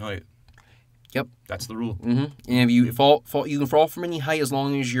from any height. Yep, that's the rule. Mm-hmm. And if you fall, you can fall from any height as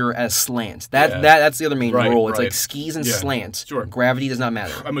long as you're at a slant. That's the other main rule. It's like skis and slant. Sure, gravity does not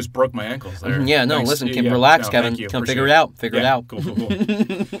matter. I almost broke my ankles there. Yeah, no, listen, relax, Kevin. Come figure it out. Figure it out. Cool.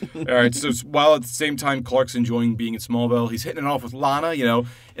 All right. So while at the same time Clark's enjoying being in Smallville, he's hitting it off with Lana,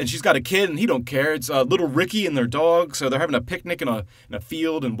 and she's got a kid, and he don't care. It's little Ricky and their dog, so they're having a picnic in a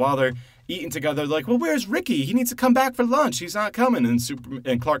field, and while they're eating together, they're like, well, where's Ricky? He needs to come back for lunch. He's not coming.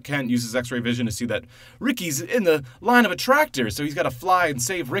 And Clark Kent uses X-ray vision to see that Ricky's in the line of a tractor, so he's got to fly and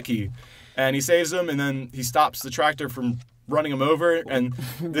save Ricky. And he saves him, and then he stops the tractor from running him over, and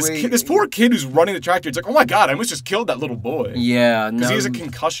this poor kid who's running the tractor, it's like, oh my god, I almost just killed that little boy. Yeah, because he has a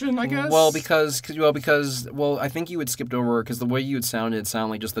concussion, I guess. Well, because I think you had skipped over, because the way you had sounded, it sounded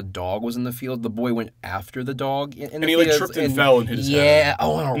like just the dog was in the field. The boy went after the dog, and he like tripped and fell and hit his head. Yeah,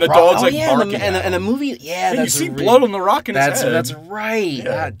 and the dog's like barking. And the movie, you see blood on the rock in his head. That's right. Yeah.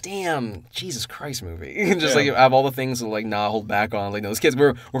 God damn, Jesus Christ, movie. Just like I have all the things to like not hold back on. Like, no, those kids,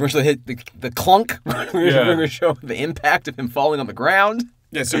 we're going to hit the clunk. We're going to show the impact of him falling on the ground.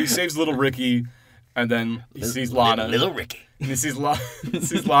 Yeah, so he saves little Ricky, and then he sees Lana. Little Ricky. And he sees Lana,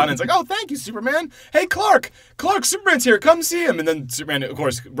 and it's like, oh, thank you, Superman. Hey, Clark, Superman's here. Come see him. And then Superman, of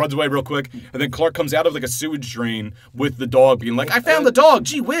course, runs away real quick. And then Clark comes out of like a sewage drain with the dog, being like, I found the dog.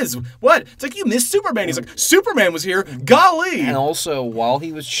 Gee whiz. What? It's like, you missed Superman. He's like, Superman was here. Golly. And also, while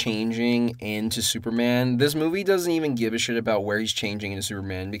he was changing into Superman, this movie doesn't even give a shit about where he's changing into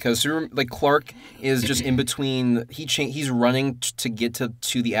Superman, because Clark is just in between. He's running to get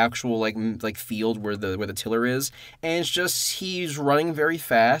to the actual like field where the tiller is, and it's just he's running very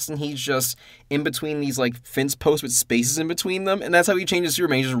fast, and he's just in between these like fence posts with spaces in between them, and that's how he changes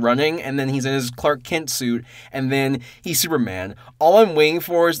Superman. He's just running, and then he's in his Clark Kent suit, and then he's Superman. All I'm waiting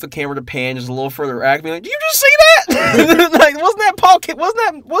for is the camera to pan just a little further back, being like, "Did you just see that? Like, wasn't that Paul?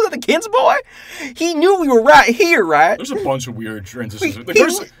 Wasn't that the Kent's boy? He knew we were right here, right?" There's a bunch of weird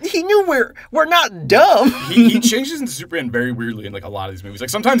transitions. He knew we're not dumb. He changes into Superman very weirdly in like a lot of these movies. Like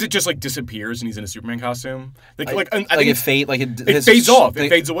sometimes it just like disappears and he's in a Superman costume. I think it fades off. It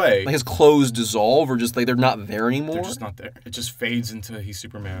fades away. Like his clothes dissolve, or just like they're not there anymore. They're just not there. It just fades into he's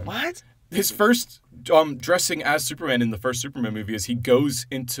Superman. What? His first dressing as Superman in the first Superman movie is he goes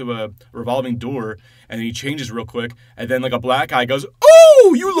into a revolving door and he changes real quick, and then like a black guy goes,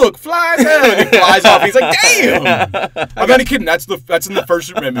 "Ooh, you look fly as hell!" And he flies off. He's like, "Damn!" I'm not kidding. That's in the first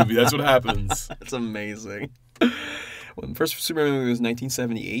Superman movie. That's what happens. That's amazing. Well, the first Superman movie was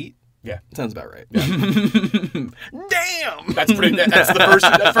 1978. Yeah, sounds about right. Yeah. Damn. That's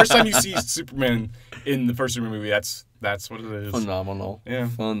the first time you see Superman in the first Superman movie. That's what it is. Phenomenal. Yeah,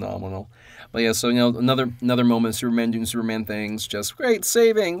 phenomenal. But yeah, so another moment, Superman doing Superman things, just great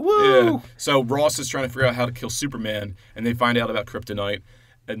saving. Woo! Yeah. So Ross is trying to figure out how to kill Superman, and they find out about kryptonite.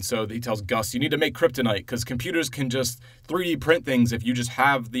 And so he tells Gus, you need to make kryptonite because computers can just 3D print things. If you just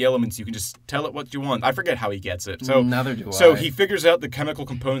have the elements, you can just tell it what you want. I forget how he gets it. So neither do I. So he figures out the chemical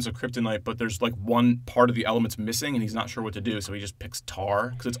components of kryptonite, but there's like one part of the element's missing, and he's not sure what to do. So he just picks tar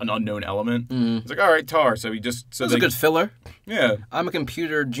because it's an unknown element. He's like, all right, tar. So he just that's a good filler. Yeah, I'm a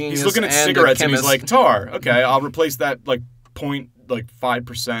computer genius. He's looking at cigarettes and he's like, tar. Okay, I'll replace that like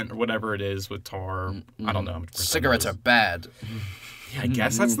 5% or whatever it is with tar. I don't know how much cigarettes are bad. Yeah, I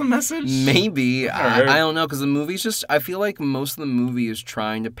guess that's the message. Maybe. I don't know, because the movie's just... I feel like most of the movie is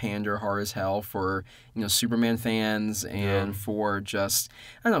trying to pander hard as hell for, Superman fans and for just,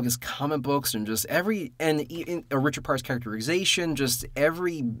 I don't know, just comic books and just every... And a Richard Pryor's characterization, just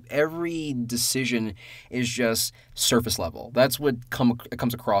every decision is just surface level. That's what it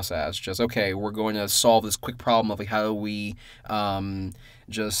comes across as. Just, okay, we're going to solve this quick problem of, like, how do we...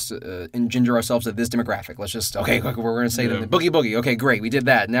 just engender ourselves to this demographic. Let's just, we're going to say the Boogie Boogie. Okay, great, we did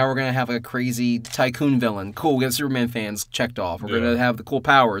that. Now we're going to have a crazy tycoon villain. Cool, we got Superman fans checked off. We're going to have the cool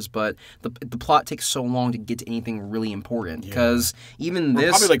powers, but the plot takes so long to get to anything really important because even we're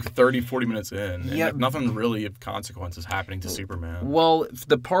this... probably like 30, 40 minutes in, and like nothing really of consequence is happening to Superman. Well,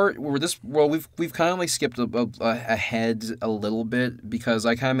 the part where we've kind of like skipped ahead a little bit because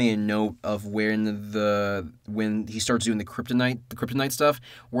I kind of made a note of when he starts doing the kryptonite stuff.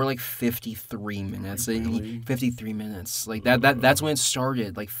 We're like 53 minutes. Really? 53 minutes. Like that's when it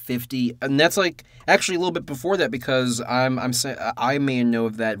started. Like 50, and that's like actually a little bit before that because I may know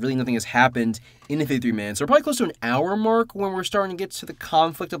of that really nothing has happened in the 53 minutes. We're probably close to an hour mark when we're starting to get to the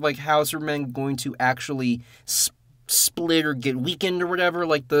conflict of like how Superman going to actually split or get weakened or whatever.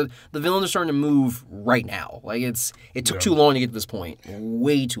 Like the villains are starting to move right now. Like it took too long to get to this point.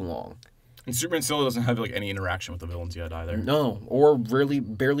 Way too long. And Superman still doesn't have like any interaction with the villains yet either. No, or really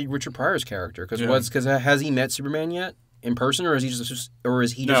barely Richard Pryor's character. Because has he met Superman yet in person, or is he just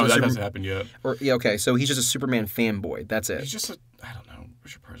no, that hasn't happened yet. Okay, so he's just a Superman fanboy. That's it. He's just I don't know.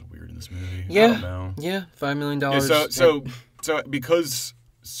 Richard Pryor's weird in this movie. Yeah, I don't know. Yeah, $5 million. Yeah, so because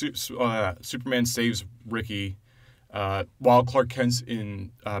Superman saves Ricky, while Clark Kent's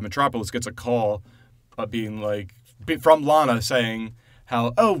in Metropolis gets a call, being like from Lana saying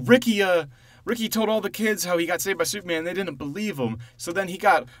how Ricky told all the kids how he got saved by Superman. They didn't believe him. So then he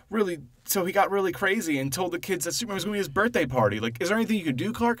got really crazy and told the kids that Superman was going to be his birthday party. Like, is there anything you could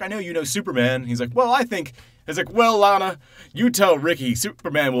do, Clark? I know you know Superman. He's like, well, I think... It's like, well, Lana, you tell Ricky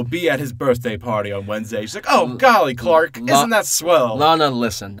Superman will be at his birthday party on Wednesday. She's like, oh, golly, Clark, isn't that swell? Lana,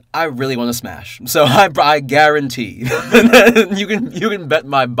 listen, I really want to smash. So I guarantee you can bet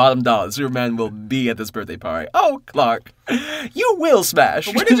my bottom dollar Superman will be at this birthday party. Oh, Clark, you will smash.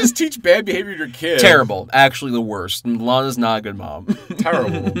 But way to just teach bad behavior to your kid. Terrible. Actually, the worst. Lana's not a good mom.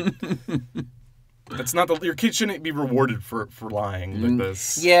 Terrible. That's not your kid shouldn't be rewarded for lying like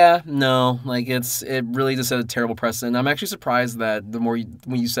this. Yeah, no, like it really just set a terrible precedent. I'm actually surprised that when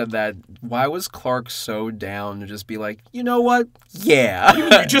you said that, why was Clark so down to just be like, you know what? Yeah,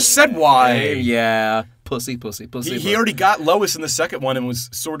 you just said why. Yeah. Pussy. He already got Lois in the second one and was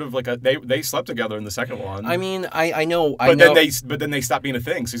sort of like they slept together in the second one. I mean, I know. But then they stopped being a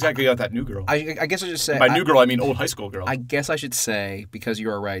thing. So he's got that new girl. I guess I should say by new girl I mean old high school girl. I guess I should say because you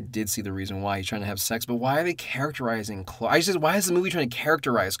are right. I did see the reason why he's trying to have sex, but why are they characterizing Clark? Why is the movie trying to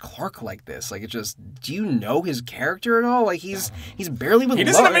characterize Clark like this? Like do you know his character at all? Like he's barely with. He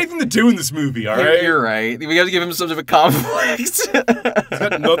doesn't have anything to do in this movie. All right, you're right. We got to give him some sort of conflict. He's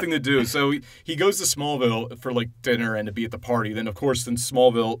got nothing to do. So he goes to Smallville for like dinner and to be at the party. Then of course all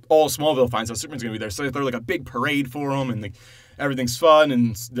Smallville finds out Superman's gonna be there. So they're like a big parade for him and everything's fun,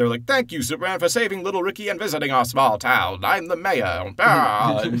 and they're like, thank you, Superman, for saving little Ricky and visiting our small town. I'm the mayor.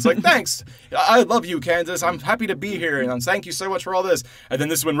 And it's like, thanks. I love you, Kansas. I'm happy to be here, and thank you so much for all this. And then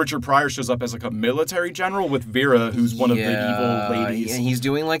this is when Richard Pryor shows up as like a military general with Vera, who's one of the evil ladies. And he's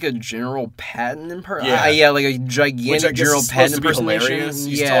doing like a General Patton impersonation. Like a gigantic General Patton impersonation.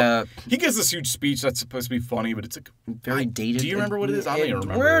 Yeah. He gives this huge speech that's supposed to be funny, but it's like very dated. Do you remember what it is? I don't even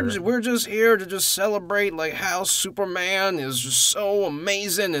remember. We're just here to just celebrate like how Superman is just just so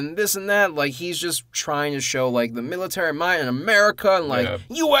amazing and this and that. Like, he's just trying to show, like, the military might in America and, like,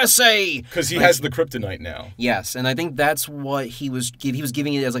 USA. Because he like, has the kryptonite now. Yes, and I think that's what he was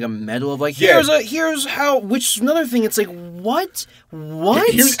giving it as, like, a medal of, like, here's how, which is another thing. It's like, what?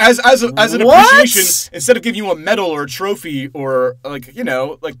 As an appreciation, instead of giving you a medal or a trophy or, like, you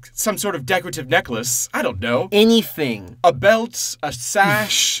know, like some sort of decorative necklace, I don't know. Anything. A belt, a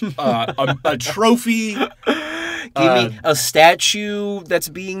sash, a trophy. Give me a statue that's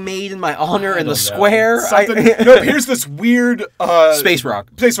being made in my honor in the square. No, here's this weird... Space rock.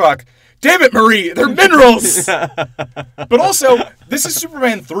 Space rock. Damn it, Marie! They're minerals! But also, this is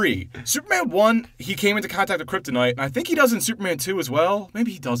Superman 3. Superman 1, he came into contact with kryptonite, and I think he does in Superman 2 as well.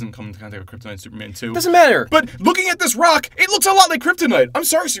 Maybe he doesn't come into contact with kryptonite in Superman 2. Doesn't matter. But looking at this rock, it looks a lot like kryptonite. I'm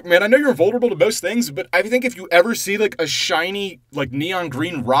sorry, Superman. I know you're vulnerable to most things, but I think if you ever see, like, a shiny, like, neon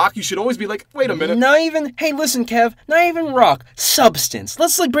green rock, you should always be like, wait a minute. Hey, listen, Kev, not even rock. Substance.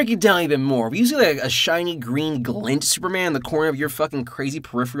 Let's, like, break it down even more. If you see, like, a shiny green glint Superman in the corner of your fucking crazy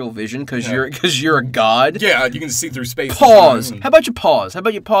peripheral vision because you're a god. Yeah, you can see through space. Pause. How about you pause? How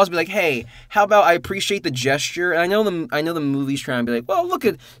about you pause and be like, hey, how about I appreciate the gesture? And I know the movie's trying to be like, well, look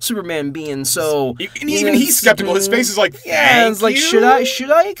at Superman being so... And even he's skeptical. His face is like, yeah, it's like, should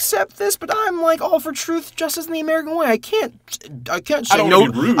I accept this? But I'm like all for truth, justice, and the American way. I can't say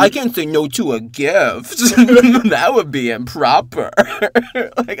no. I can't say no to a gift. That would be improper.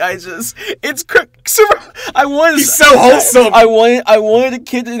 Like, he's so wholesome. I wanted a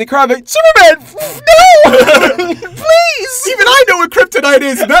kid in the crowd like, Superman, no! Please! Even I know what kryptonite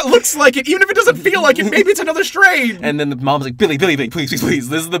is, and that looks like it, even if it doesn't feel like it. Maybe it's another strain. And then the mom's like, Billy, please. This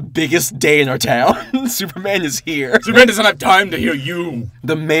is the biggest day in our town. Superman is here. Superman doesn't have time to hear you.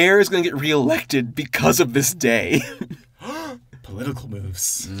 The mayor is going to get reelected because of this day. Political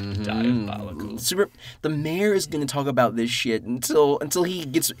moves. Mm-hmm. Diabolical. The mayor is going to talk about this shit until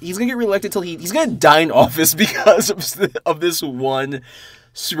he's going to get reelected until he's going to die in office because of this one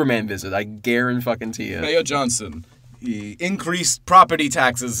Superman visit. I guarantee you. Mayor Johnson, he increased property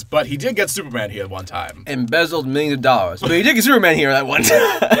taxes, but he did get Superman here one time. Embezzled millions of dollars, but he did get Superman here that one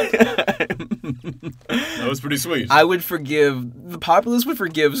time. That was pretty sweet. The populace would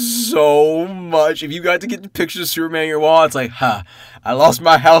forgive so much if you got to get pictures of Superman on your wall. It's like, I lost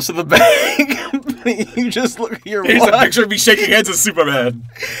my house to the bank. You just look at your wall. Here's a picture of me shaking hands with Superman.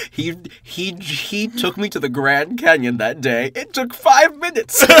 He took me to the Grand Canyon that day. It took 5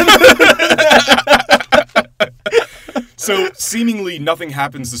 minutes. So, seemingly nothing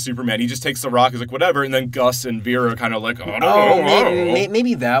happens to Superman. He just takes the rock, he's like, whatever, and then Gus and Vera are kind of like,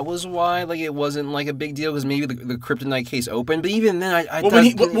 maybe that was why, like, it wasn't, like, a big deal, because maybe the kryptonite case opened, but even then,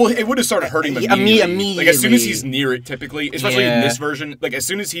 it would have started hurting him immediately. Like, as soon as he's near it, typically, especially in this version, like, as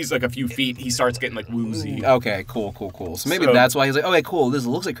soon as he's, like, a few feet, he starts getting, like, woozy. Okay, cool. So maybe that's why he's like, okay, cool, this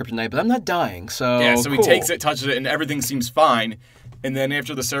looks like kryptonite, but I'm not dying, so yeah, so cool. He takes it, touches it, and everything seems fine. And then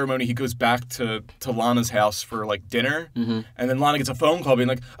after the ceremony, he goes back to Lana's house for, like, dinner. Mm-hmm. And then Lana gets a phone call being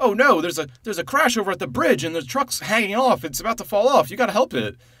like, oh, no, there's a crash over at the bridge, and the truck's hanging off. It's about to fall off. You got to help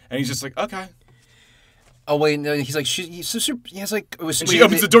it. And he's just like, okay. Oh, wait, no, he's like, he's like... And she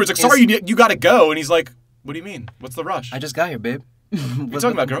opens the door. He's like, sorry, you got to go. And he's like, what do you mean? What's the rush? I just got here, babe. What are you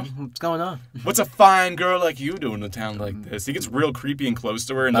talking about, girl? What's going on? What's a fine girl like you doing in a town like this? He gets real creepy and close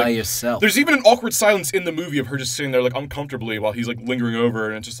to her. And by like, yourself. There's even an awkward silence in the movie of her just sitting there like uncomfortably while he's like lingering over,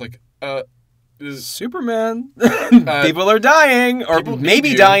 and it's just like, Superman. People are dying, or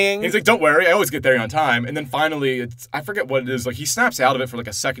maybe dying. He's like, don't worry, I always get there on time. And then finally, I forget what it is. Like, he snaps out of it for like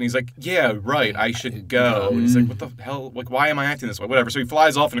a second. He's like, yeah, right, I should go. And he's like, what the hell? Like, why am I acting this way? Whatever. So he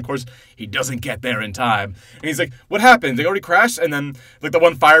flies off, and of course, he doesn't get there in time. And he's like, what happened? They already crashed? And then, like, the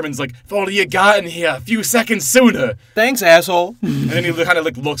one fireman's like, if only you got in here a few seconds sooner. Thanks, asshole. And then he kind of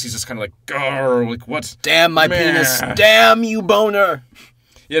like looks. He's just kind of like, grrr, like, what? Damn my penis. Damn you, boner.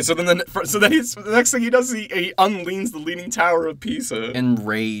 Yeah, so then the next thing he does is he unleans the Leaning Tower of Pisa. In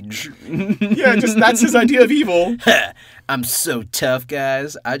rage. Yeah, that's his idea of evil. I'm so tough,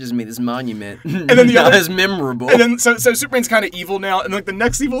 guys. I just made this monument. And then not as memorable. And then so Superman's kind of evil now, and like the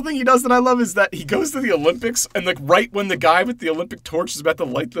next evil thing he does that I love is that he goes to the Olympics, and like right when the guy with the Olympic torch is about to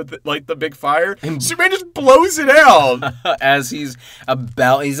light the big fire, Superman just blows it out. As he's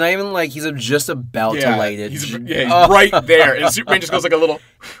not even like he's just about to light it. He's right there, and Superman just goes like a little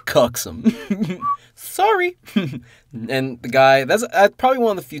cucks him. Sorry. And the guy, that's probably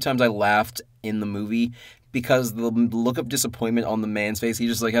one of the few times I laughed in the movie, because the look of disappointment on the man's face, he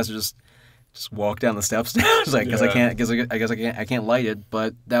just like has to just just walk down the steps. I was like, I guess I can't light it.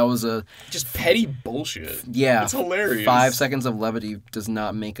 But that was just petty bullshit. Yeah, it's hilarious. 5 seconds of levity does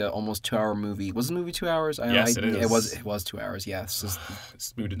not make a almost 2-hour movie. Was the movie 2 hours? Yes, it is. It was 2 hours. Yes.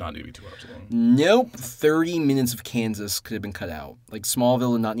 This movie did not need to be 2 hours long. Nope. 30 minutes of Kansas could have been cut out. Like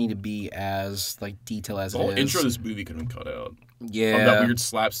Smallville did not need to be as like detailed as The it whole is. intro of this movie could have been cut out. Yeah. Of that weird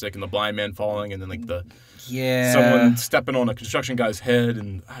slapstick and the blind man falling, and then like the someone stepping on a construction guy's head,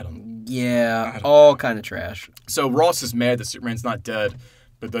 and all kind of trash. So Ross is mad that Superman's not dead,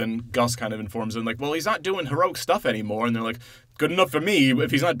 but then Gus kind of informs him like, well, he's not doing heroic stuff anymore, and they're like, good enough for me.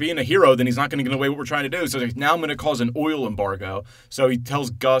 If he's not being a hero, then he's not going to get away with what we're trying to do. So like, now I'm going to cause an oil embargo. So he tells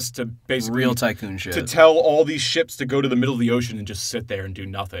Gus to basically real tycoon shit, to tell all these ships to go to the middle of the ocean and just sit there and do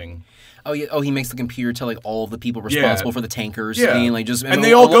nothing. Oh yeah. Oh, he makes the computer tell like all the people responsible for the tankers. Yeah. And, like, just and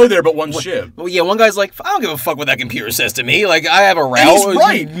they all go there, but one ship. Well, yeah. One guy's like, I don't give a fuck what that computer says to me. Like, I have a route. And he's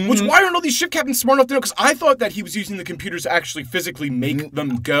right. Which why aren't all these ship captains smart enough to know? Because I thought that he was using the computers to actually physically make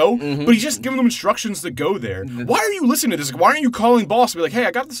them go, but he's just giving them instructions to go there. Why are you listening to this? Why aren't you calling boss and be like, hey,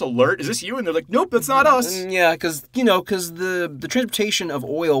 I got this alert. Is this you? And they're like, nope, that's not us. Yeah, because the transportation of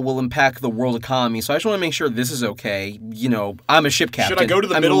oil will impact the world economy. So I just want to make sure this is okay. I'm a ship captain. Should I go to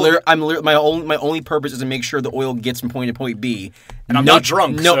the middle? My only purpose is to make sure the oil gets from point to point B. And I'm not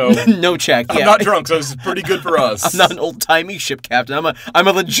drunk, so... No check. I'm not drunk, so this is pretty good for us. I'm not an old-timey ship captain. I'm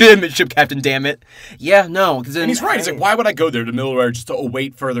a legitimate ship captain, damn it. Yeah, no. And he's right. He's like, why would I go there to Middleware just to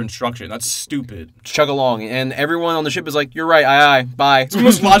await further instruction? That's stupid. Chug along. And everyone on the ship is like, you're right, aye, bye. It's one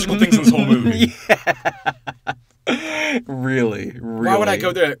of the most logical things in this whole movie. Yeah. Really. Why would I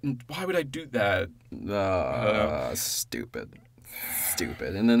go there? Why would I do that? Stupid.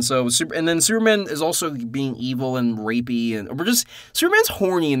 And then Superman is also being evil and rapey, and Superman's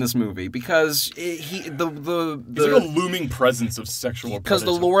horny in this movie because he's like a looming presence of sexual because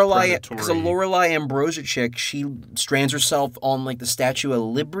the Lorelei Ambrosia chick, she strands herself on like the Statue of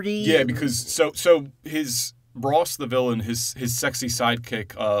Liberty. Yeah, because so his Ross, the villain, his sexy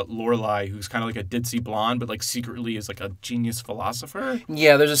sidekick, Lorelei, who's kind of like a ditzy blonde, but like secretly is like a genius philosopher.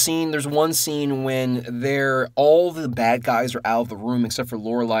 Yeah, there's one scene when all the bad guys are out of the room except for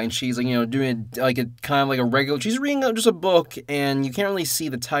Lorelei, and she's like, doing like a kind of like a regular. She's reading just a book, and you can't really see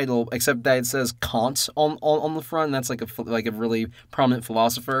the title except that it says Kant on the front. And that's like a really prominent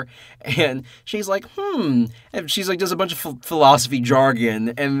philosopher, and she's like, and she's like does a bunch of philosophy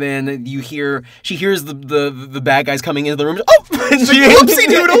jargon, and then she hears the bad guys coming into the room. Poopsie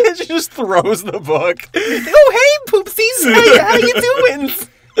doodle! She just throws the book. Oh, hey, Poopsies! How you doing?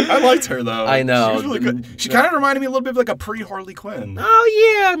 I liked her though. I know. She was really good. She kind of reminded me a little bit of like a pre-Harley Quinn.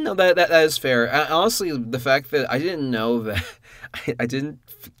 Oh yeah, no, that is fair. Honestly, the fact that I didn't know that I didn't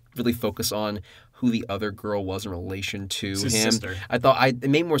really focus on who the other girl was in relation to him. Sister. I thought it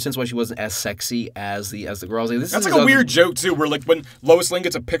made more sense why she wasn't as sexy as the girl. I was like, that's like a weird joke too, where like when Lois Lane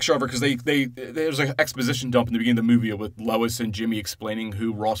gets a picture of her because there's like an exposition dump in the beginning of the movie with Lois and Jimmy explaining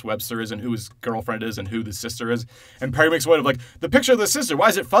who Ross Webster is and who his girlfriend is and who the sister is, and Perry makes one of like the picture of the sister. Why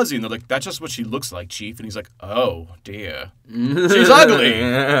is it fuzzy? And they're like, that's just what she looks like, Chief. And he's like, oh dear, she's ugly.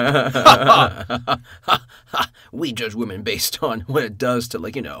 We judge women based on what it does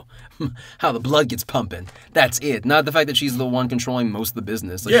to how the blood gets pumping. That's it. Not the fact that she's the one controlling most of the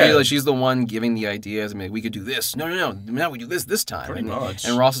business. She's the one giving the ideas. I mean, we could do this. No. Now we do this time. Pretty much.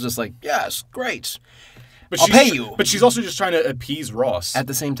 And Ross is just like, yes, great. But I'll pay you. But she's also just trying to appease Ross. At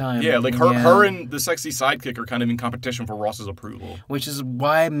the same time. Yeah, like her and the sexy sidekick are kind of in competition for Ross's approval. Which is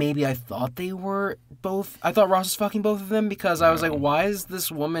why maybe I thought they were both. I thought Ross was fucking both of them because I was like, why does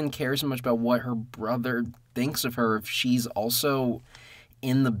this woman care so much about what her brother thinks of her if she's also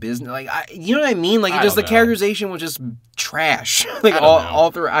in the business? Like, you know what I mean? Like, the characterization was just trash. Like,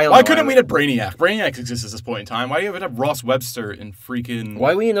 all through. Why couldn't we have Brainiac? Brainiac exists at this point in time. Why do you have Ross Webster and freaking...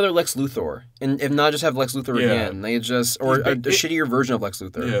 Why we need another Lex Luthor? And if not, just have Lex Luthor again. They just... Or a shittier version of Lex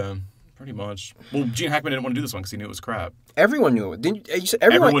Luthor. Yeah, pretty much. Well, Gene Hackman didn't want to do this one because he knew it was crap. Everyone knew it. Didn't you say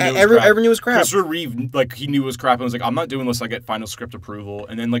everyone knew it was crap? Christopher Reeve, like, he knew it was crap and was like, I'm not doing this unless I get final script approval.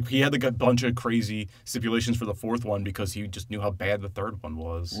 And then, like, he had, like, a bunch of crazy stipulations for the fourth one because he just knew how bad the third one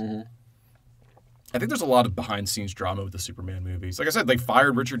was. Mm-hmm. I think there's a lot of behind-scenes drama with the Superman movies. Like I said, they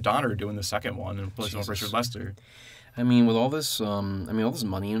fired Richard Donner doing the second one in place of Richard Lester. I mean, with all this, all this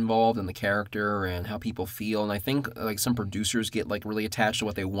money involved in the character and how people feel, and I think like some producers get like really attached to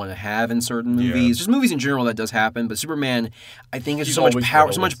what they want to have in certain movies. Just movies in general that does happen, but Superman, I think there's so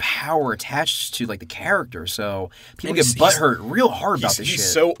much power attached to like the character, so people get butthurt real hard about this shit.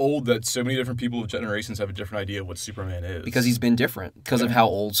 He's so old that so many different people of generations have a different idea of what Superman is. Because he's been different because of how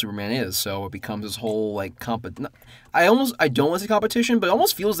old Superman is, so it becomes this whole like I don't want to say competition, but it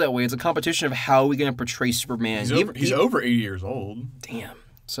almost feels that way. It's a competition of how are we going to portray Superman. He's over 80 years old. Damn.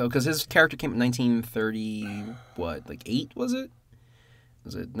 So, because his character came in 1930, like 8, was it?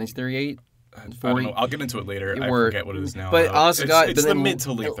 Was it 1938? I don't know. I'll get into it later. I forget what it is now. But honestly, it's the mid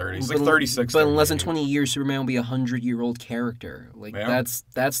to late 30s, like 36. But in less than 20 years, Superman will be a 100-year-old character. Like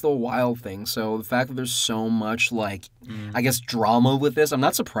that's the wild thing. So the fact that there's so much like, I guess, drama with this, I'm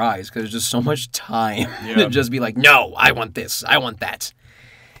not surprised because there's just so much time to just be like, no, I want this, I want that.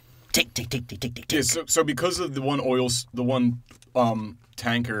 Take. Yeah, so because of the one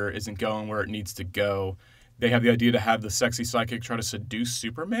tanker isn't going where it needs to go, they have the idea to have the sexy psychic try to seduce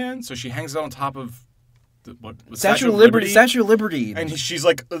Superman. So she hangs out on top of the Statue of Liberty. And she's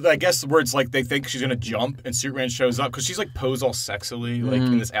like, I guess where it's like they think she's gonna jump, and Superman shows up because she's like posed all sexily, like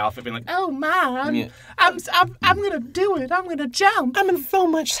in this outfit, being like, "Oh man, I'm gonna do it. I'm gonna jump. I'm in so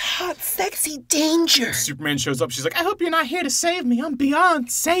much hot, sexy danger." Superman shows up. She's like, "I hope you're not here to save me. I'm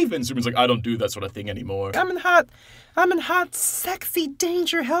beyond saving." Superman's like, "I don't do that sort of thing anymore. I'm in hot, sexy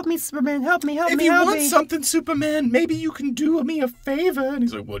danger. Help me, Superman. Help me. If you want something, Superman, maybe you can do me a favor." And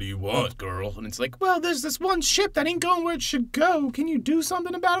he's like, "What do you want, girl?" And it's like, "Well, there's this one ship that ain't going where it should go. Can you do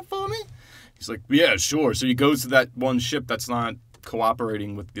something about it for me?" He's like, "Yeah, sure." So he goes to that one ship that's not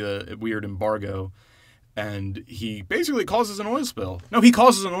cooperating with the weird embargo, and he basically causes an oil spill. No, he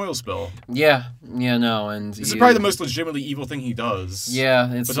causes an oil spill. Yeah, no, and this is probably the most legitimately evil thing he does. Yeah,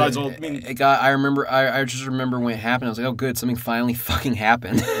 besides all, I just remember when it happened. I was like, oh, good, something finally fucking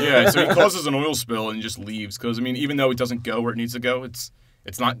happened. Yeah, so he causes an oil spill and just leaves because even though it doesn't go where it needs to go, it's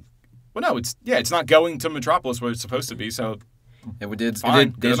not. Well, no, it's not going to Metropolis where it's supposed to be. So it did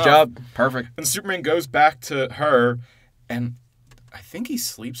its job. Perfect. And Superman goes back to her, and I think he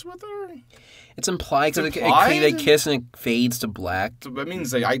sleeps with her. It's implied because they kiss and it fades to black. So that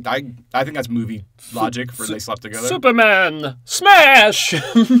means I think that's movie logic for they slept together. Superman, smash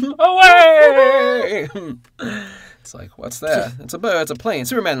away. It's like, what's that? It's a plane.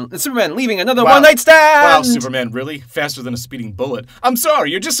 Superman leaving another one-night stand. Wow, Superman, really? Faster than a speeding bullet. I'm sorry,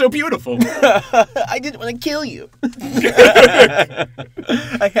 you're just so beautiful. I didn't want to kill you. I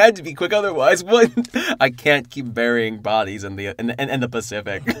had to be quick, otherwise I can't keep burying bodies in the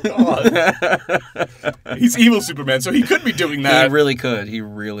Pacific. He's evil Superman, so he could be doing that. He really could. He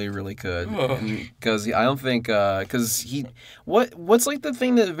really, really could. Because I don't think what's like the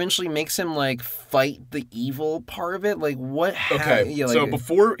thing that eventually makes him like fight the evil part of it? Like what? So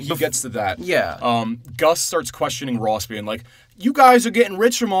before he gets to that, Gus starts questioning Ross, being like, "You guys are getting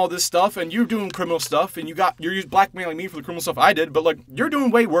rich from all this stuff, and you're doing criminal stuff, and you're blackmailing me for the criminal stuff I did, but like you're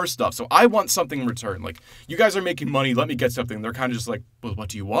doing way worse stuff. So I want something in return. Like you guys are making money, let me get something." And they're kind of just like, "Well, what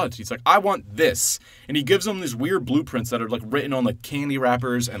do you want?" He's like, "I want this," and he gives them these weird blueprints that are like written on like candy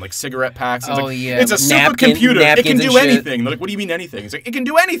wrappers and like cigarette packs. And it's a supercomputer. It can do anything. They're like, "What do you mean anything?" He's like, "It can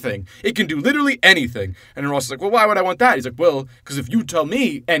do anything. It can do literally anything." And then Ross is like, "Well, why would I want that?" He's like, "Well, because if you tell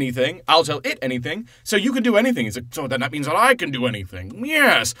me anything, I'll tell it anything. So you can do anything." He's like, "So then that means that I can do anything."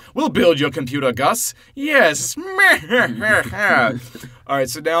 "Yes, we'll build your computer, Gus. Yes." All right,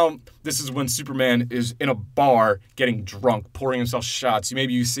 so now this is when Superman is in a bar getting drunk, pouring himself shots.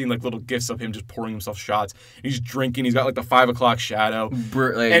 Maybe you've seen like little gifs of him just pouring himself shots. He's drinking. He's got like the 5 o'clock shadow,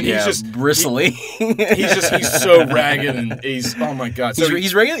 and he's just bristly. He's so ragged, and he's, oh my god. So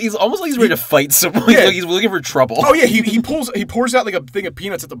he's ready. He's almost like he's ready to fight someone. Yeah. He's looking for trouble. Oh yeah, he pours out like a thing of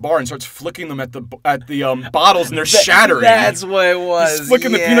peanuts at the bar and starts flicking them at the bottles, and they're shattering. That's what it was. He's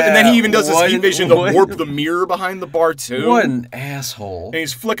flicking the peanut, and then he even does his heat vision to warp the mirror behind the bar too. What an asshole. And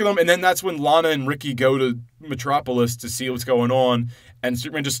he's flicking them, and then that's when Lana and Ricky go to Metropolis to see what's going on, and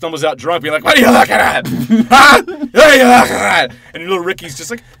Superman just stumbles out drunk, being like, "What are you looking at? Huh? What are you looking at?" And little Ricky's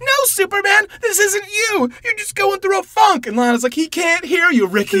just like, "No, Superman, this isn't you. You're just going through a funk." And Lana's like, "He can't hear you,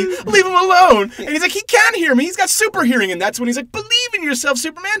 Ricky. Leave him alone." And he's like, "He can hear me. He's got super hearing." And that's when he's like, "Believe in yourself,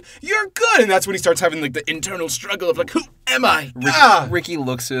 Superman. You're good." And that's when he starts having like the internal struggle of like, "Who am I?" Ricky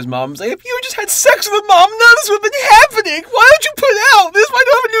looks at his mom and is like, "If you just had sex with a mom, none of this would have been happening. Why don't you put out? This is why I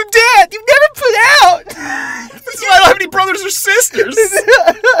don't have a new dad. You've never put out. This is why I don't have any brothers or sisters.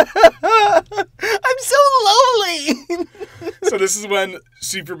 I'm so lonely." So this is when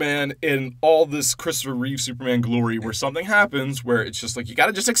Superman, in all this Christopher Reeve Superman glory, where something happens where it's just like, you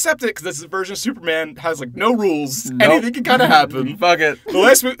gotta just accept it, because this version of Superman has, like, no rules. Nope. Anything can kind of happen. Fuck it. The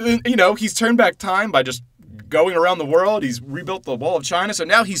last, you know, he's turned back time by just going around the world. He's rebuilt the Wall of China, so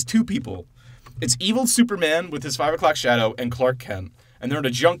now he's two people. It's evil Superman with his 5 o'clock shadow and Clark Kent, and they're in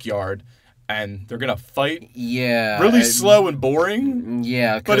a junkyard. And they're gonna fight. Yeah. Really slow and boring.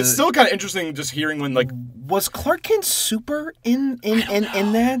 Yeah. But it's still kind of interesting just hearing when, like, was Clark Kent super in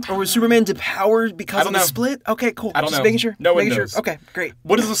that, or was Superman depowered because of the split? Okay, cool. I don't just know. Making sure. No one making knows. Sure. Okay, great.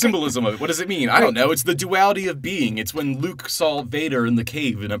 What is the symbolism of it? What does it mean? I don't know. It's the duality of being. It's when Luke saw Vader in the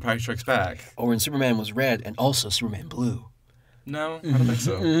cave in Empire Strikes Back. Or when Superman was red and also Superman blue. No, I don't think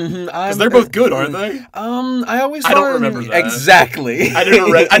so. Because Because they're both good, aren't they? I always I don't remember that. Exactly. I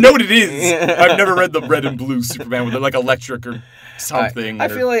never read. I know what it is. I've never read the red and blue Superman with like electric or something. I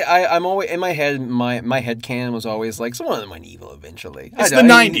feel like I'm always in my head. My head canon was always like, so one of them went evil eventually. It's the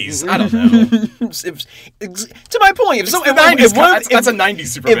 90s. I don't know. To my point, It's the 90s. That's a 90s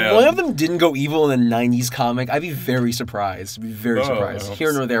Superman. If one of them didn't go evil in the 90s comic, I'd be very surprised.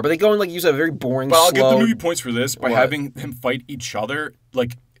 Here nor there. But they go in, like you said, a very boring, But I'll slow... give the movie points for this by having him fight each other.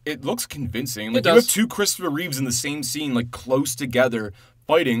 Like, it looks convincing. Like, It you does. have two Christopher Reeves in the same scene, like, close together,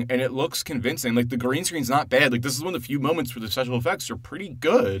 fighting, and it looks convincing. Like, the green screen's not bad. Like, this is one of the few moments where the special effects are pretty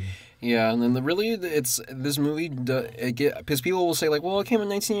good. Yeah, and then it's this movie because people will say like, well, it came in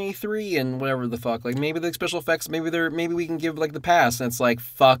 1983 and whatever the fuck. Like maybe the special effects, maybe we can give like the pass. And it's like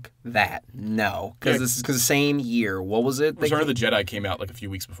fuck that, no, because this is the same year. What was it? Return of the Jedi came out like a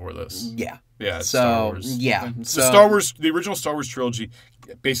few weeks before this. Yeah. Yeah. It's So Star Wars. yeah. So Star Wars, the original Star Wars trilogy,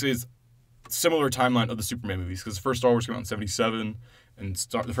 basically is similar timeline of the Superman movies because the first Star Wars came out in 1977. And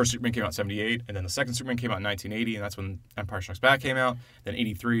the first Superman came out in 1978, and then the second Superman came out in 1980, and that's when Empire Strikes Back came out. Then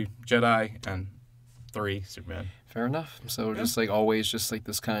 1983, Jedi, and 3, Superman. Fair enough. So just like always, just like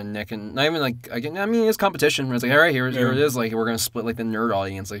this kind of neck and not even like again. I mean, it's competition. It's like all right, here it is. Like we're gonna split like the nerd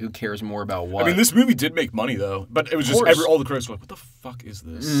audience. Like who cares more about what? I mean, this movie did make money though, but it was just all the critics were like, "What the fuck is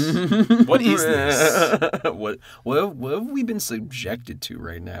this? What is this? what have we been subjected to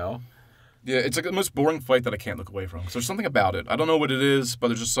right now?" Yeah, it's like the most boring fight that I can't look away from. So there's something about it. I don't know what it is, but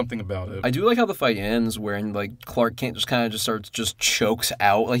there's just something about it. I do like how the fight ends, where like Clark Kent just kind of just chokes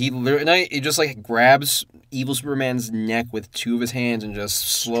out, like he just like grabs evil Superman's neck with two of his hands and just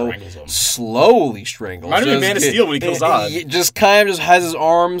slowly strangles. Might have been Man of Steel when he kills Zod. He just kind of just has his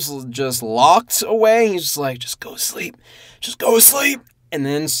arms just locked away. He's just like, just go to sleep, just go to sleep. And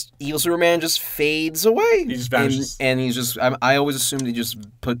then evil Superman just fades away. He just vanishes. And he's just... I always assumed he just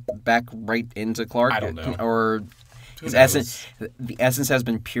put back right into Clark. I don't know. Or his essence... The essence has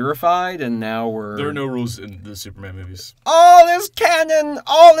been purified, and now we're... There are no rules in the Superman movies. All is canon!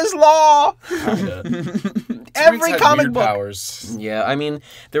 All is law! Every comic book... powers. Yeah, I mean,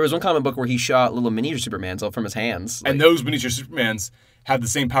 there was one comic book where he shot little miniature Supermans up from his hands. And those miniature Supermans have the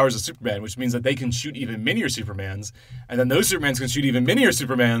same powers as Superman, which means that they can shoot even miniature Supermans, and then those Supermans can shoot even miniature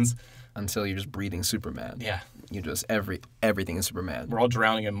Supermans. Until you're just breathing Superman. Yeah. You just everything is Superman. We're all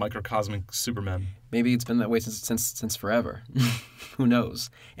drowning in microcosmic Superman. Maybe it's been that way since forever. Who knows?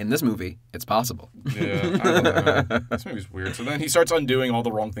 In this movie, it's possible. Yeah, I don't know. This movie's weird. So then he starts undoing all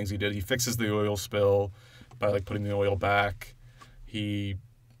the wrong things he did. He fixes the oil spill by like putting the oil back. He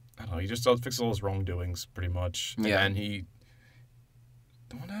just fixes all his wrongdoings pretty much. Yeah. And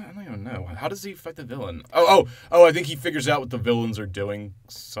I don't even know. How does he fight the villain? Oh! I think he figures out what the villains are doing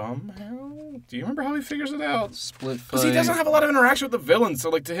somehow. Do you remember how he figures it out? Split fight. Because he doesn't have a lot of interaction with the villains, so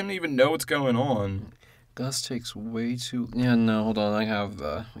like to him to even know what's going on. Gus takes way too... Yeah, no, hold on. I have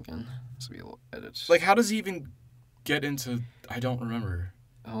the... Again, this will be a little edit. Like, how does he even get into... I don't remember.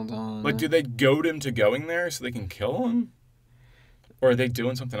 Hold on. Like, do they goad him to going there so they can kill him? Or are they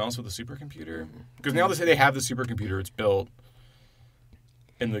doing something else with the supercomputer? Because now they say they have the supercomputer. It's built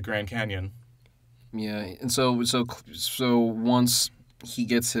in the Grand Canyon. Yeah, and so once he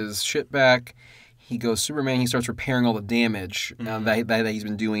gets his shit back, he goes Superman. He starts repairing all the damage that he's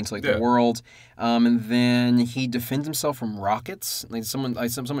been doing to the world, and then he defends himself from rockets. Like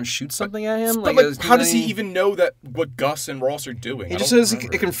someone shoots something at him. But how does he even know that what Gus and Ross are doing? He just says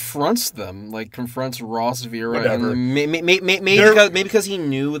it confronts them, like confronts Ross, Vera, Whatever. and maybe because he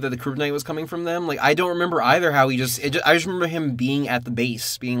knew that the kryptonite was coming from them. Like I don't remember either how I just remember him being at the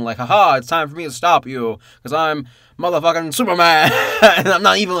base, being like, "Haha, it's time for me to stop you because I'm motherfucking Superman and I'm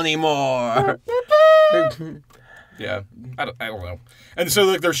not evil anymore." Yeah, I don't know. And so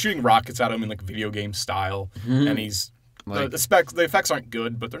like they're shooting rockets at him in like video game style, and he's the effects aren't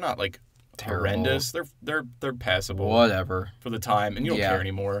good, but they're not like horrendous. They're passable. Whatever for the time, and you don't care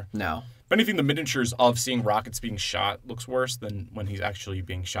anymore. No. If anything, the miniatures of seeing rockets being shot looks worse than when he's actually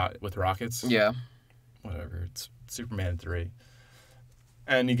being shot with rockets. Yeah. Whatever. It's Superman 3.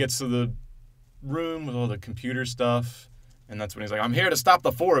 And he gets to the room with all the computer stuff. And that's when he's like, I'm here to stop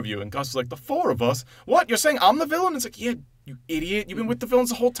the 4 of you. And Gus is like, the 4 of us? What? You're saying I'm the villain? It's like, yeah, you idiot. You've been with the villains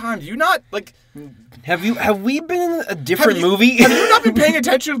the whole time. Do you not, like... Have we been in a different movie? Have you not been paying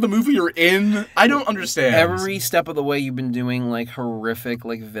attention to the movie you're in? I don't understand. Every step of the way you've been doing, like, horrific,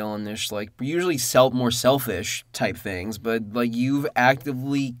 like, villainish, like, usually more selfish type things. But, like, you've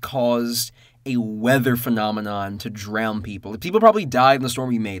actively caused a weather phenomenon to drown people. People probably died in the storm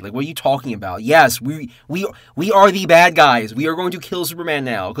we made. Like, what are you talking about? Yes, we are the bad guys. We are going to kill Superman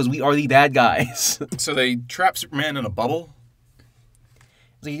now because we are the bad guys. So they trap Superman in a bubble?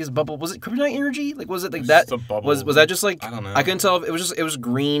 Like his bubble, was it kryptonite energy? Like, was it like It was that? just a bubble. Was that just like, I don't know. I couldn't tell if it was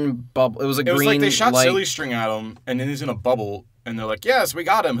green bubble. It was a green. It was like they shot light. silly string at him, and then he's in a bubble, and they're like, yes, we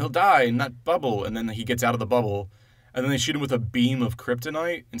got him. He'll die in that bubble. And then he gets out of the bubble. And then they shoot him with a beam of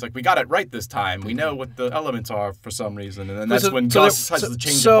kryptonite. And it's like, we got it right this time. We know what the elements are for some reason. And then that's when Gus has the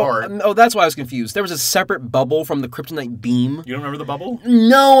change of heart. Oh, that's why I was confused. There was a separate bubble from the kryptonite beam. You don't remember the bubble?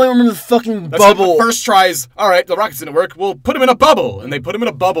 No, I remember the fucking That's bubble. The first try is, all right, the rockets didn't work. We'll put him in a bubble. And they put him in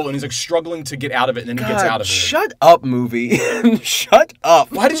a bubble, and he's like struggling to get out of it. And then he gets out of it. Shut up, movie. Shut up.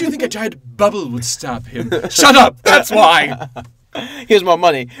 Why did you think a giant bubble would stop him? Shut up. That's why. Here's my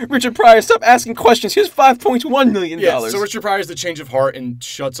money. Richard Pryor, stop asking questions. Here's $5.1 million. Yeah, so Richard Pryor has the change of heart and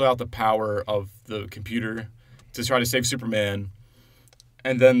shuts out the power of the computer to try to save Superman.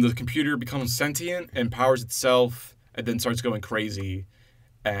 And then the computer becomes sentient and powers itself and then starts going crazy.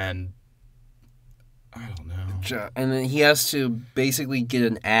 And I don't know. And then he has to basically get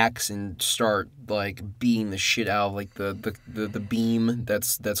an axe and start, like, beating the shit out of, like, the beam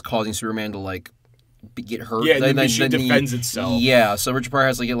that's causing Superman to, like, get hurt. Yeah, and the machine defends itself. Yeah, so Richard Pryor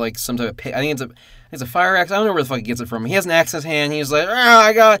has to get like some type of I think it's a fire axe. I don't know where the fuck he gets it from. He has an axe in his hand. He's like,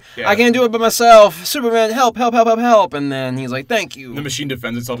 I can't do it by myself. Superman, help! And then he's like, thank you. The machine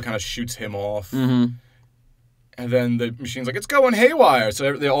defends itself and kind of shoots him off. Mm-hmm. And then the machine's like, it's going haywire.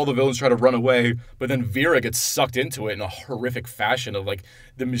 So all the villains try to run away, but then Vera gets sucked into it in a horrific fashion of like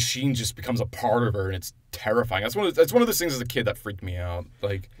the machine just becomes a part of her, and it's terrifying. That's one of those things as a kid that freaked me out.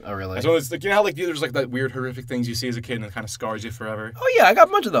 Like, oh really? That's one of those, like, you know how like there's like that weird horrific things you see as a kid and it kind of scars you forever. Oh yeah, I got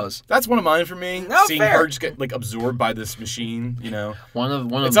a bunch of those. That's one of mine for me. No, seeing fair. her just get like absorbed by this machine. You know,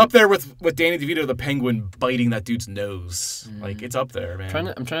 it's up there with Danny DeVito the Penguin biting that dude's nose. Like it's up there,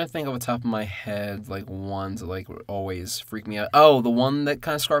 man. I'm trying to think off the top of my head like ones that like always freak me out. Oh, the one that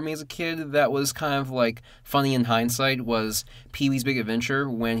kind of scarred me as a kid that was kind of like funny in hindsight was Pee-wee's Big Adventure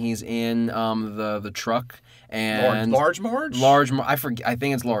when he's in the truck. And Large Marge? I forget. I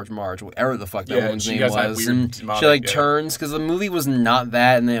think it's Large Marge, whatever the fuck that woman's name was. And she like turns because the movie was not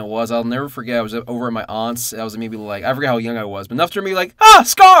that, and then it was. I'll never forget. I was over at my aunt's. I was maybe like I forget how young I was, but enough to be like,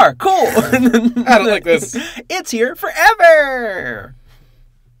 Scar, cool. And then, I don't like this. It's here forever.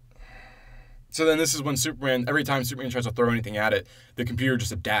 So then this is when Superman, every time Superman tries to throw anything at it, the computer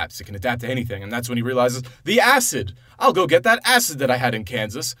just adapts. It can adapt to anything. And that's when he realizes, the acid. I'll go get that acid that I had in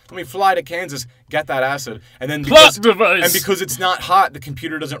Kansas. Let me fly to Kansas, get that acid. And then because it's not hot, the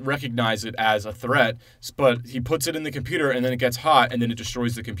computer doesn't recognize it as a threat. But he puts it in the computer, and then it gets hot, and then it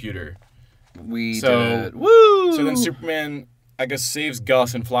destroys the computer. Did it. Woo! So then Superman, I guess, saves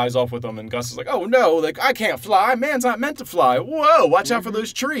Gus and flies off with him, and Gus is like, oh no, like, I can't fly, man's not meant to fly, whoa, watch out for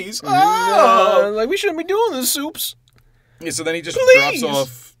those trees, oh! Like, we shouldn't be doing this, Soups. Yeah, so then he just drops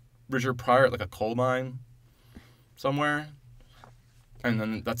off Richard Pryor at, like, a coal mine somewhere, and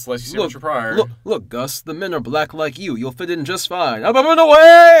then that's lets you see Richard Pryor. Look, Gus, the men are black like you, you'll fit in just fine. I'm on the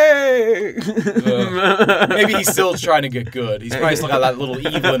way! Maybe he's still trying to get good. He's probably still got that little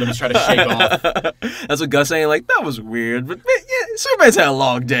evil in him he's trying to shake off. That's what Gus saying, like, that was weird, but yeah, Superman's had a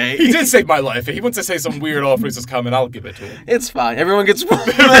long day. He did save my life. If he wants to say some weird offers is coming, I'll give it to him. It's fine. Everyone gets one.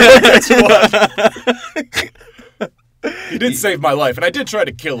 He did save my life, and I did try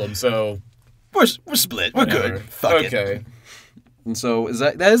to kill him, so... We're split. We're good. Fuck it. And so, is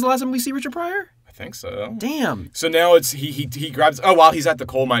that is the last time we see Richard Pryor? I think so. Damn. So now it's he grabs... Oh, while he's at the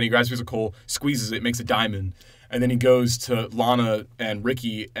coal mine, he grabs a piece of coal, squeezes it, makes a diamond, and then he goes to Lana and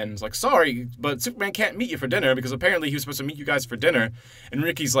Ricky and is like, sorry, but Superman can't meet you for dinner because apparently he was supposed to meet you guys for dinner. And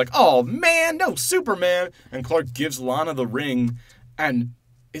Ricky's like, oh, man, no, Superman. And Clark gives Lana the ring, and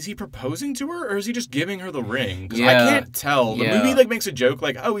is he proposing to her or is he just giving her the ring? Because Yeah. I can't tell. The movie like makes a joke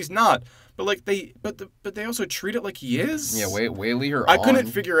like, oh, he's not. But like they also treat it like he is. Yeah, Whaley her I on. couldn't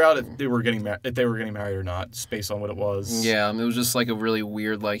figure out if they were getting married or not, just based on what it was. Yeah, it was just like a really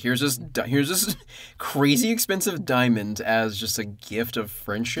weird like here's this crazy expensive diamond as just a gift of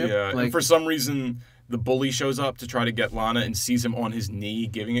friendship. Yeah. Like And for some reason, the bully shows up to try to get Lana and sees him on his knee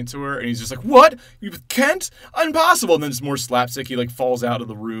giving it to her, and he's just like, "What? You can't? Impossible!" And then it's more slapstick. He like falls out of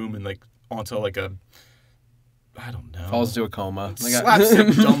the room and like onto like a. I don't know. falls into a coma. Like,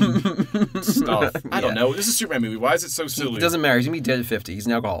 Slapstick dumb stuff. I don't know. This is a Superman movie. Why is it so silly? It doesn't matter. He's gonna be dead at 50. He's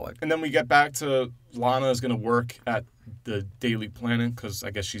an alcoholic. And then we get back to Lana is going to work at the Daily Planet because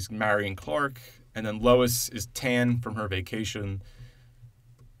I guess she's marrying Clark. And then Lois is tan from her vacation.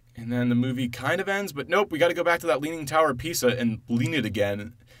 And then the movie kind of ends, but nope, we got to go back to that Leaning Tower of Pisa and lean it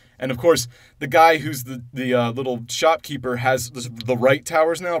again. And of course, the guy who's the little shopkeeper has the right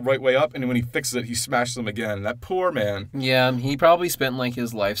towers now, right way up, and when he fixes it, he smashes them again. That poor man. Yeah, he probably spent like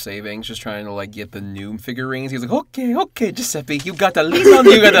his life savings just trying to like get the new figurines. He's like, okay, Giuseppe, you gotta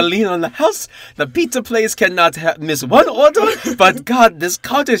lean on the house. The pizza place cannot miss one order. But God, this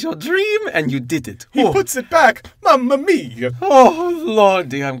cart is your dream, and you did it. He puts it back, Mamma Mia. Oh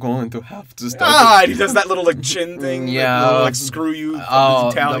Lordy, I'm going to have to start. And he does that little like chin thing. Yeah. Like screw you.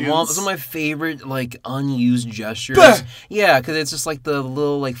 Italians. Some of my favorite like unused gestures. Bah! Yeah, because it's just like the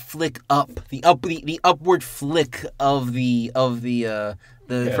little like flick up, the upward flick of the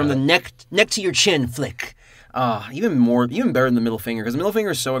from the neck to your chin flick. Even better than the middle finger, because the middle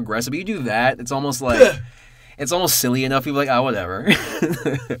finger is so aggressive. But you do that, it's almost like it's almost silly enough. People are like, whatever.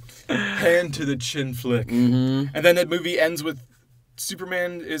 Hand to the chin flick. Mm-hmm. And then the movie ends with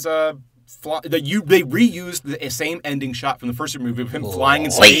Superman is they reused the same ending shot from the first movie of him flying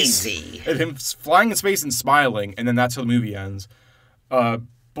in space. Lazy. And him flying in space and smiling, and then that's how the movie ends. But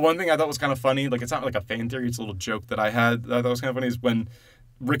one thing I thought was kind of funny, like it's not like a fan theory, it's a little joke that I had that I thought was kind of funny, is when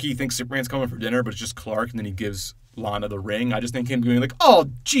Ricky thinks Superman's coming for dinner, but it's just Clark, and then he gives Lana the ring. I just think him going like, oh,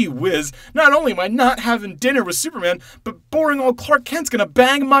 gee whiz, not only am I not having dinner with Superman, but boring old Clark Kent's gonna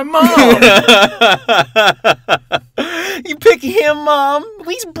bang my mom. You pick him, Mom. At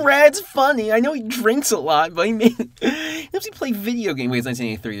least Brad's funny. I know he drinks a lot, but he does he play video games? Wait, it's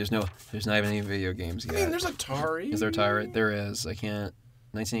 1983. There's not even any video games yet. I mean, there's Atari. Is there Atari? There is. I can't.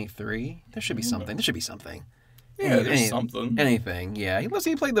 1983. There should be something. There should be something. Yeah, there's something. Anything. Yeah. He lets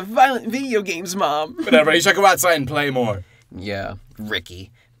me play the violent video games, Mom. Whatever. You should go outside and play more. Yeah.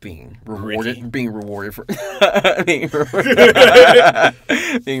 Ricky. Being rewarded for being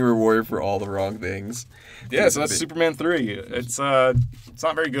rewarded for all the wrong things. Yeah, so that's Superman 3. It's not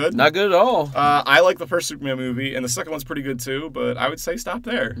very good. Not good at all. I like the first Superman movie, and the second one's pretty good too, but I would say stop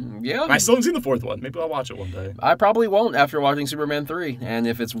there. Yeah. I still haven't seen the fourth one. Maybe I'll watch it one day. I probably won't after watching Superman 3. And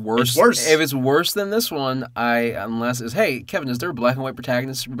if it's worse, if it's worse than this one, hey, Kevin, is there a black and white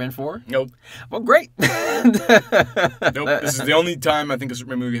protagonist in Superman 4? Nope. Well, great. Nope. This is the only time I think a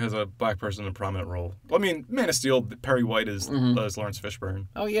Superman movie has a black person in a prominent role. Well, I mean, Man of Steel, Perry White is Lawrence Fishburne.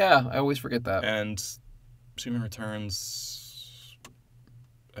 Oh, yeah. I always forget that. And Superman Returns,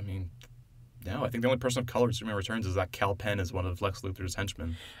 I mean, no, I think the only person of color in Superman Returns is that Cal Penn is one of Lex Luthor's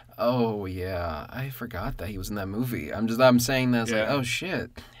henchmen. Oh, yeah. I forgot that he was in that movie. I'm saying that. It's like, oh,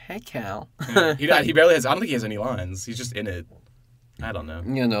 shit. Hey, Cal. Yeah. He barely has, I don't think he has any lines. He's just in it. I don't know.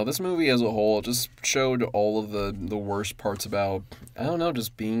 You know, this movie as a whole just showed all of the worst parts about, I don't know,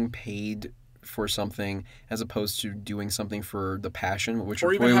 just being paid for something as opposed to doing something for the passion.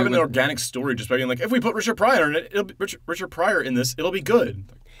 Or even having an organic story, just by being like, if we put Richard Pryor in it, Richard Pryor in this, it'll be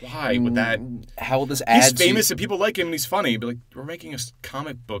good. Like, why would that? How will this add? He's famous and people like him and he's funny, but like, we're making a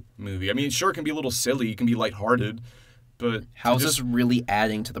comic book movie. I mean, sure, it can be a little silly, it can be lighthearted, but how is this really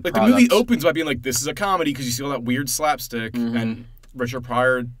adding to the like product? The movie opens by being like, this is a comedy because you see all that weird slapstick and Richard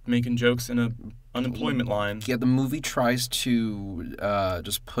Pryor making jokes in a unemployment line. Yeah, the movie tries to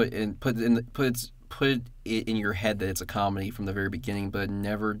just put it in your head that it's a comedy from the very beginning, but it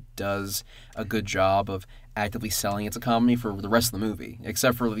never does a good job of actively selling it's a comedy for the rest of the movie,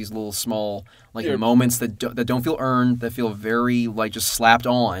 except for these little small moments that don't feel earned, that feel very like just slapped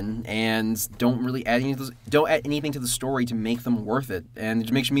on, and don't really add anything to the story to make them worth it. And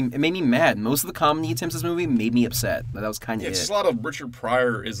it made me mad. Most of the comedy attempts in this movie made me upset. But that was kind of It's just a lot of Richard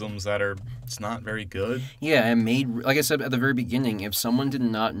Pryor isms that it's not very good. Yeah, and like I said at the very beginning, if someone did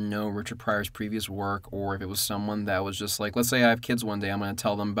not know Richard Pryor's previous work, or if it was someone that was just like, let's say I have kids one day, I'm going to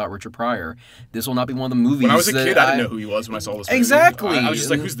tell them about Richard Pryor. This will not be one of the movies movies. When I was a that kid, I didn't know who he was when I saw this movie. Exactly. I was just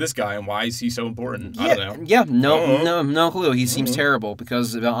like, who's this guy and why is he so important? Yeah, I don't know. yeah, no clue. He seems terrible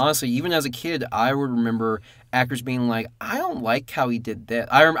because honestly, even as a kid, I would remember actors being like, I don't like how he did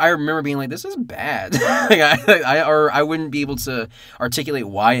that. I remember being like, this is bad. I wouldn't be able to articulate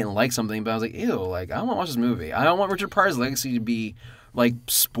why I didn't like something, but I was like, ew, like I don't want to watch this movie. I don't want Richard Pryor's legacy to be like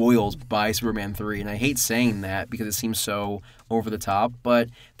spoiled by Superman 3, and I hate saying that because it seems so over the top, but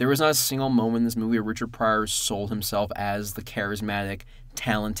there was not a single moment in this movie where Richard Pryor sold himself as the charismatic,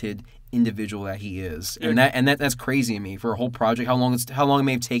 talented individual that he is, and that's crazy to me. For a whole project, how long it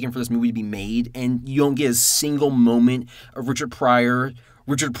may have taken for this movie to be made, and you don't get a single moment of Richard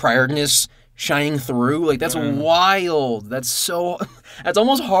Pryorness shining through. Like, that's wild. That's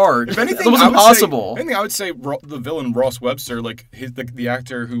almost hard. If anything, it's almost impossible. I would say the villain Ross Webster, like the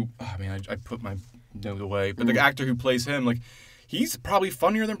actor who, oh man, I put my note away, but the actor who plays him, like, he's probably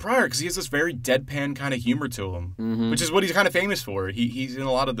funnier than Pryor because he has this very deadpan kind of humor to him, which is what he's kind of famous for. He's in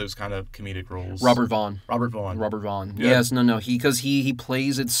a lot of those kind of comedic roles. Robert Vaughn. Yeah. Yes, no. He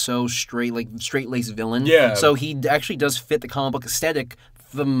plays it so straight, like straight-laced villain. Yeah. So he actually does fit the comic book aesthetic.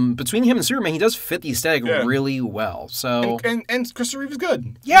 Between him and Superman, he does fit the aesthetic really well. So and Christopher Reeve is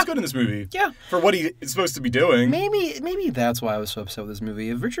good. Yeah. He's good in this movie. Yeah. For what he is supposed to be doing. Maybe that's why I was so upset with this movie.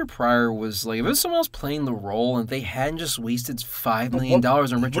 If Richard Pryor was like, if it was someone else playing the role and they hadn't just wasted $5 million on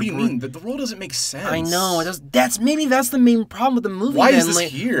Richard Pryor. What do you mean? The role doesn't make sense. I know. It does. That's the main problem with the movie. Why is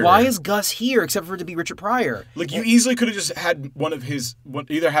this here? Why is Gus here except for it to be Richard Pryor? Like, you easily could have just had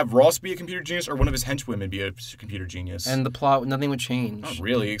either have Ross be a computer genius or one of his henchwomen be a computer genius. And the plot, nothing would change. Not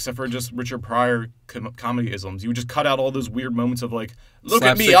really, except for just Richard Pryor comedy isms. You would just cut out all those weird moments of like, look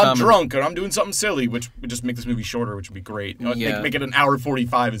at me, I'm drunk, or I'm doing something silly, which would just make this movie shorter, which would be great. You know, make it an hour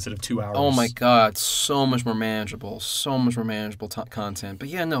 45 instead of 2 hours. Oh my god, so much more manageable content. But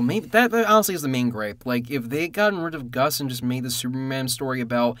yeah, no, maybe that honestly is the main gripe. Like, if they had gotten rid of Gus and just made the Superman story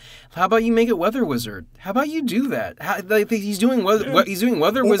about, how about you make it Weather Wizard? How about you do that? He's doing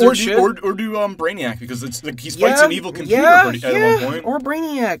Weather Wizard shit. Or do Brainiac, because it's like he fights an evil computer at one point. Or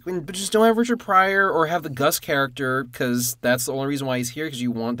Brainiac, but just don't have Richard Pryor or have the Gus character, because that's the only reason why he's here, because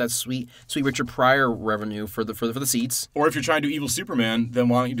you want that sweet Richard Pryor revenue for the seats. Or if you're trying to do evil Superman, then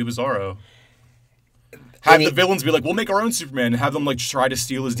why don't you do Bizarro? Have the villains be like, we'll make our own Superman, and have them like try to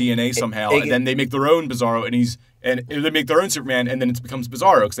steal his DNA somehow, and then they make their own Bizarro, and they make their own Superman, and then it becomes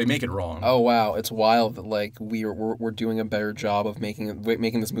Bizarro because they make it wrong. Oh wow, it's wild that like we're doing a better job of making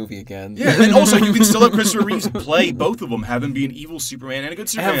this movie again. Yeah, and also you can still have Christopher Reeves play both of them, have him be an evil Superman and a good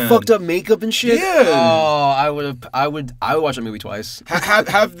Superman. Have fucked up makeup and shit. Yeah. Oh, I would watch that movie twice.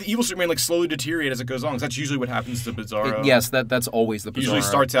 Have the evil Superman like slowly deteriorate as it goes on, because that's usually what happens to Bizarro. Yes, that's always the Bizarro. Usually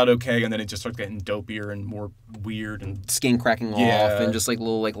starts out okay, and then it just starts getting dopier and more weird and skin cracking off, and just like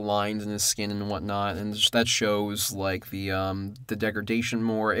little like lines in his skin and whatnot, and just, that shows like the degradation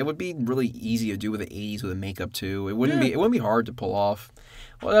more. It would be really easy to do with the 80s with the makeup too. It wouldn't be hard to pull off.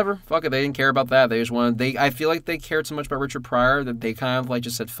 Whatever, fuck it. They didn't care about that. They just wanted. I feel like they cared so much about Richard Pryor that they kind of like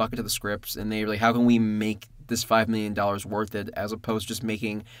just said fuck it to the scripts, and they were like, how can we make this $5 million worth it, as opposed to just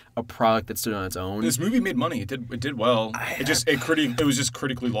making a product that stood on its own. This movie made money. It did well. It was just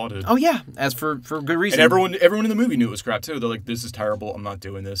critically lauded. Oh yeah, as for good reason. And everyone in the movie knew it was crap too. They're like, this is terrible. I'm not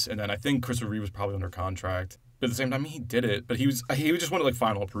doing this. And then I think Christopher Reeve was probably under contract. But at the same time, he did it. But he just wanted like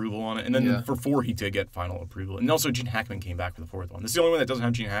final approval on it. And then for 4, he did get final approval. And also Gene Hackman came back for the 4th one. This is the only one that doesn't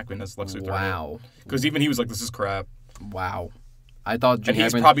have Gene Hackman. That's Lex Luthor. Wow. Because even he was like, this is crap. Wow. I thought Gene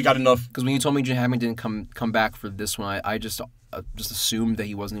Hackman... he's probably got enough... Because when you told me Gene Hackman didn't come back for this one, I just assumed that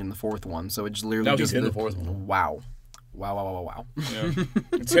he wasn't in the 4th one. So it just literally... No, he's in the 4th one. Wow. Wow. Yeah.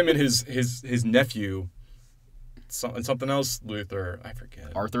 It's him and his nephew... and something else, Luthor. I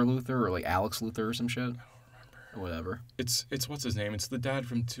forget. Arthur Luthor or like Alex Luthor or some shit? I don't remember. Or whatever. It's what's his name? It's the dad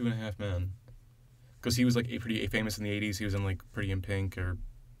from 2.5 Men. Because he was like pretty famous in the 80s. He was in like Pretty in Pink or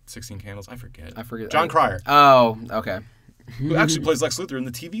 16 Candles. I forget. John Cryer. Oh, okay. Who actually plays Lex Luthor in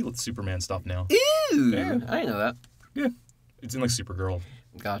the TV Superman stuff now. Ew! Yeah. I didn't know that. Yeah. It's in like Supergirl.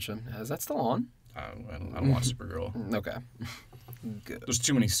 Gotcha. Is that still on? I don't watch Supergirl. Okay. Good. There's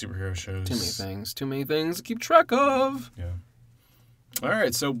too many superhero shows. Too many things to keep track of. Yeah. All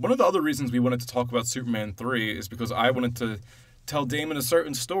right, so one of the other reasons we wanted to talk about Superman 3 is because I wanted to tell Damon a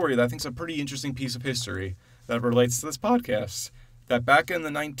certain story that I think is a pretty interesting piece of history that relates to this podcast. That back in the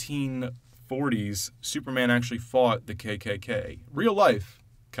 1940s, Superman actually fought the KKK. Real life,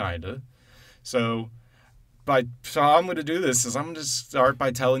 kinda. So how I'm going to do this is I'm going to start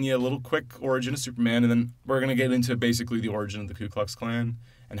by telling you a little quick origin of Superman, and then we're going to get into basically the origin of the Ku Klux Klan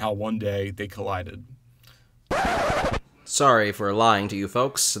and how one day they collided. Sorry for lying to you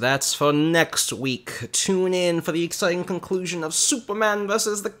folks. That's for next week. Tune in for the exciting conclusion of Superman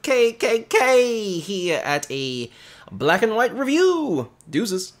vs. the KKK here at a Black and White Review.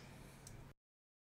 Deuces.